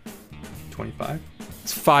 25?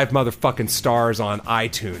 It's 5 motherfucking stars on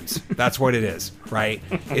iTunes. That's what it is, right?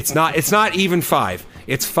 It's not even 5.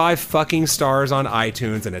 It's 5 fucking stars on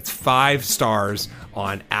iTunes, and it's 5 stars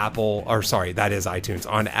on Apple, or sorry, that is iTunes,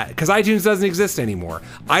 because iTunes doesn't exist anymore.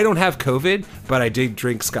 I don't have COVID, but I did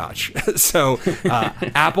drink scotch. So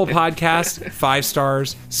Apple Podcast, 5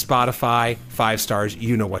 stars, Spotify, 5 stars.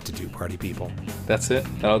 You know what to do, party people. That's it.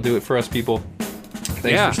 That'll do it for us, people.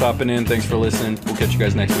 Thanks for stopping in. Thanks for listening. We'll catch you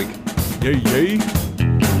guys next week. Yay, yay.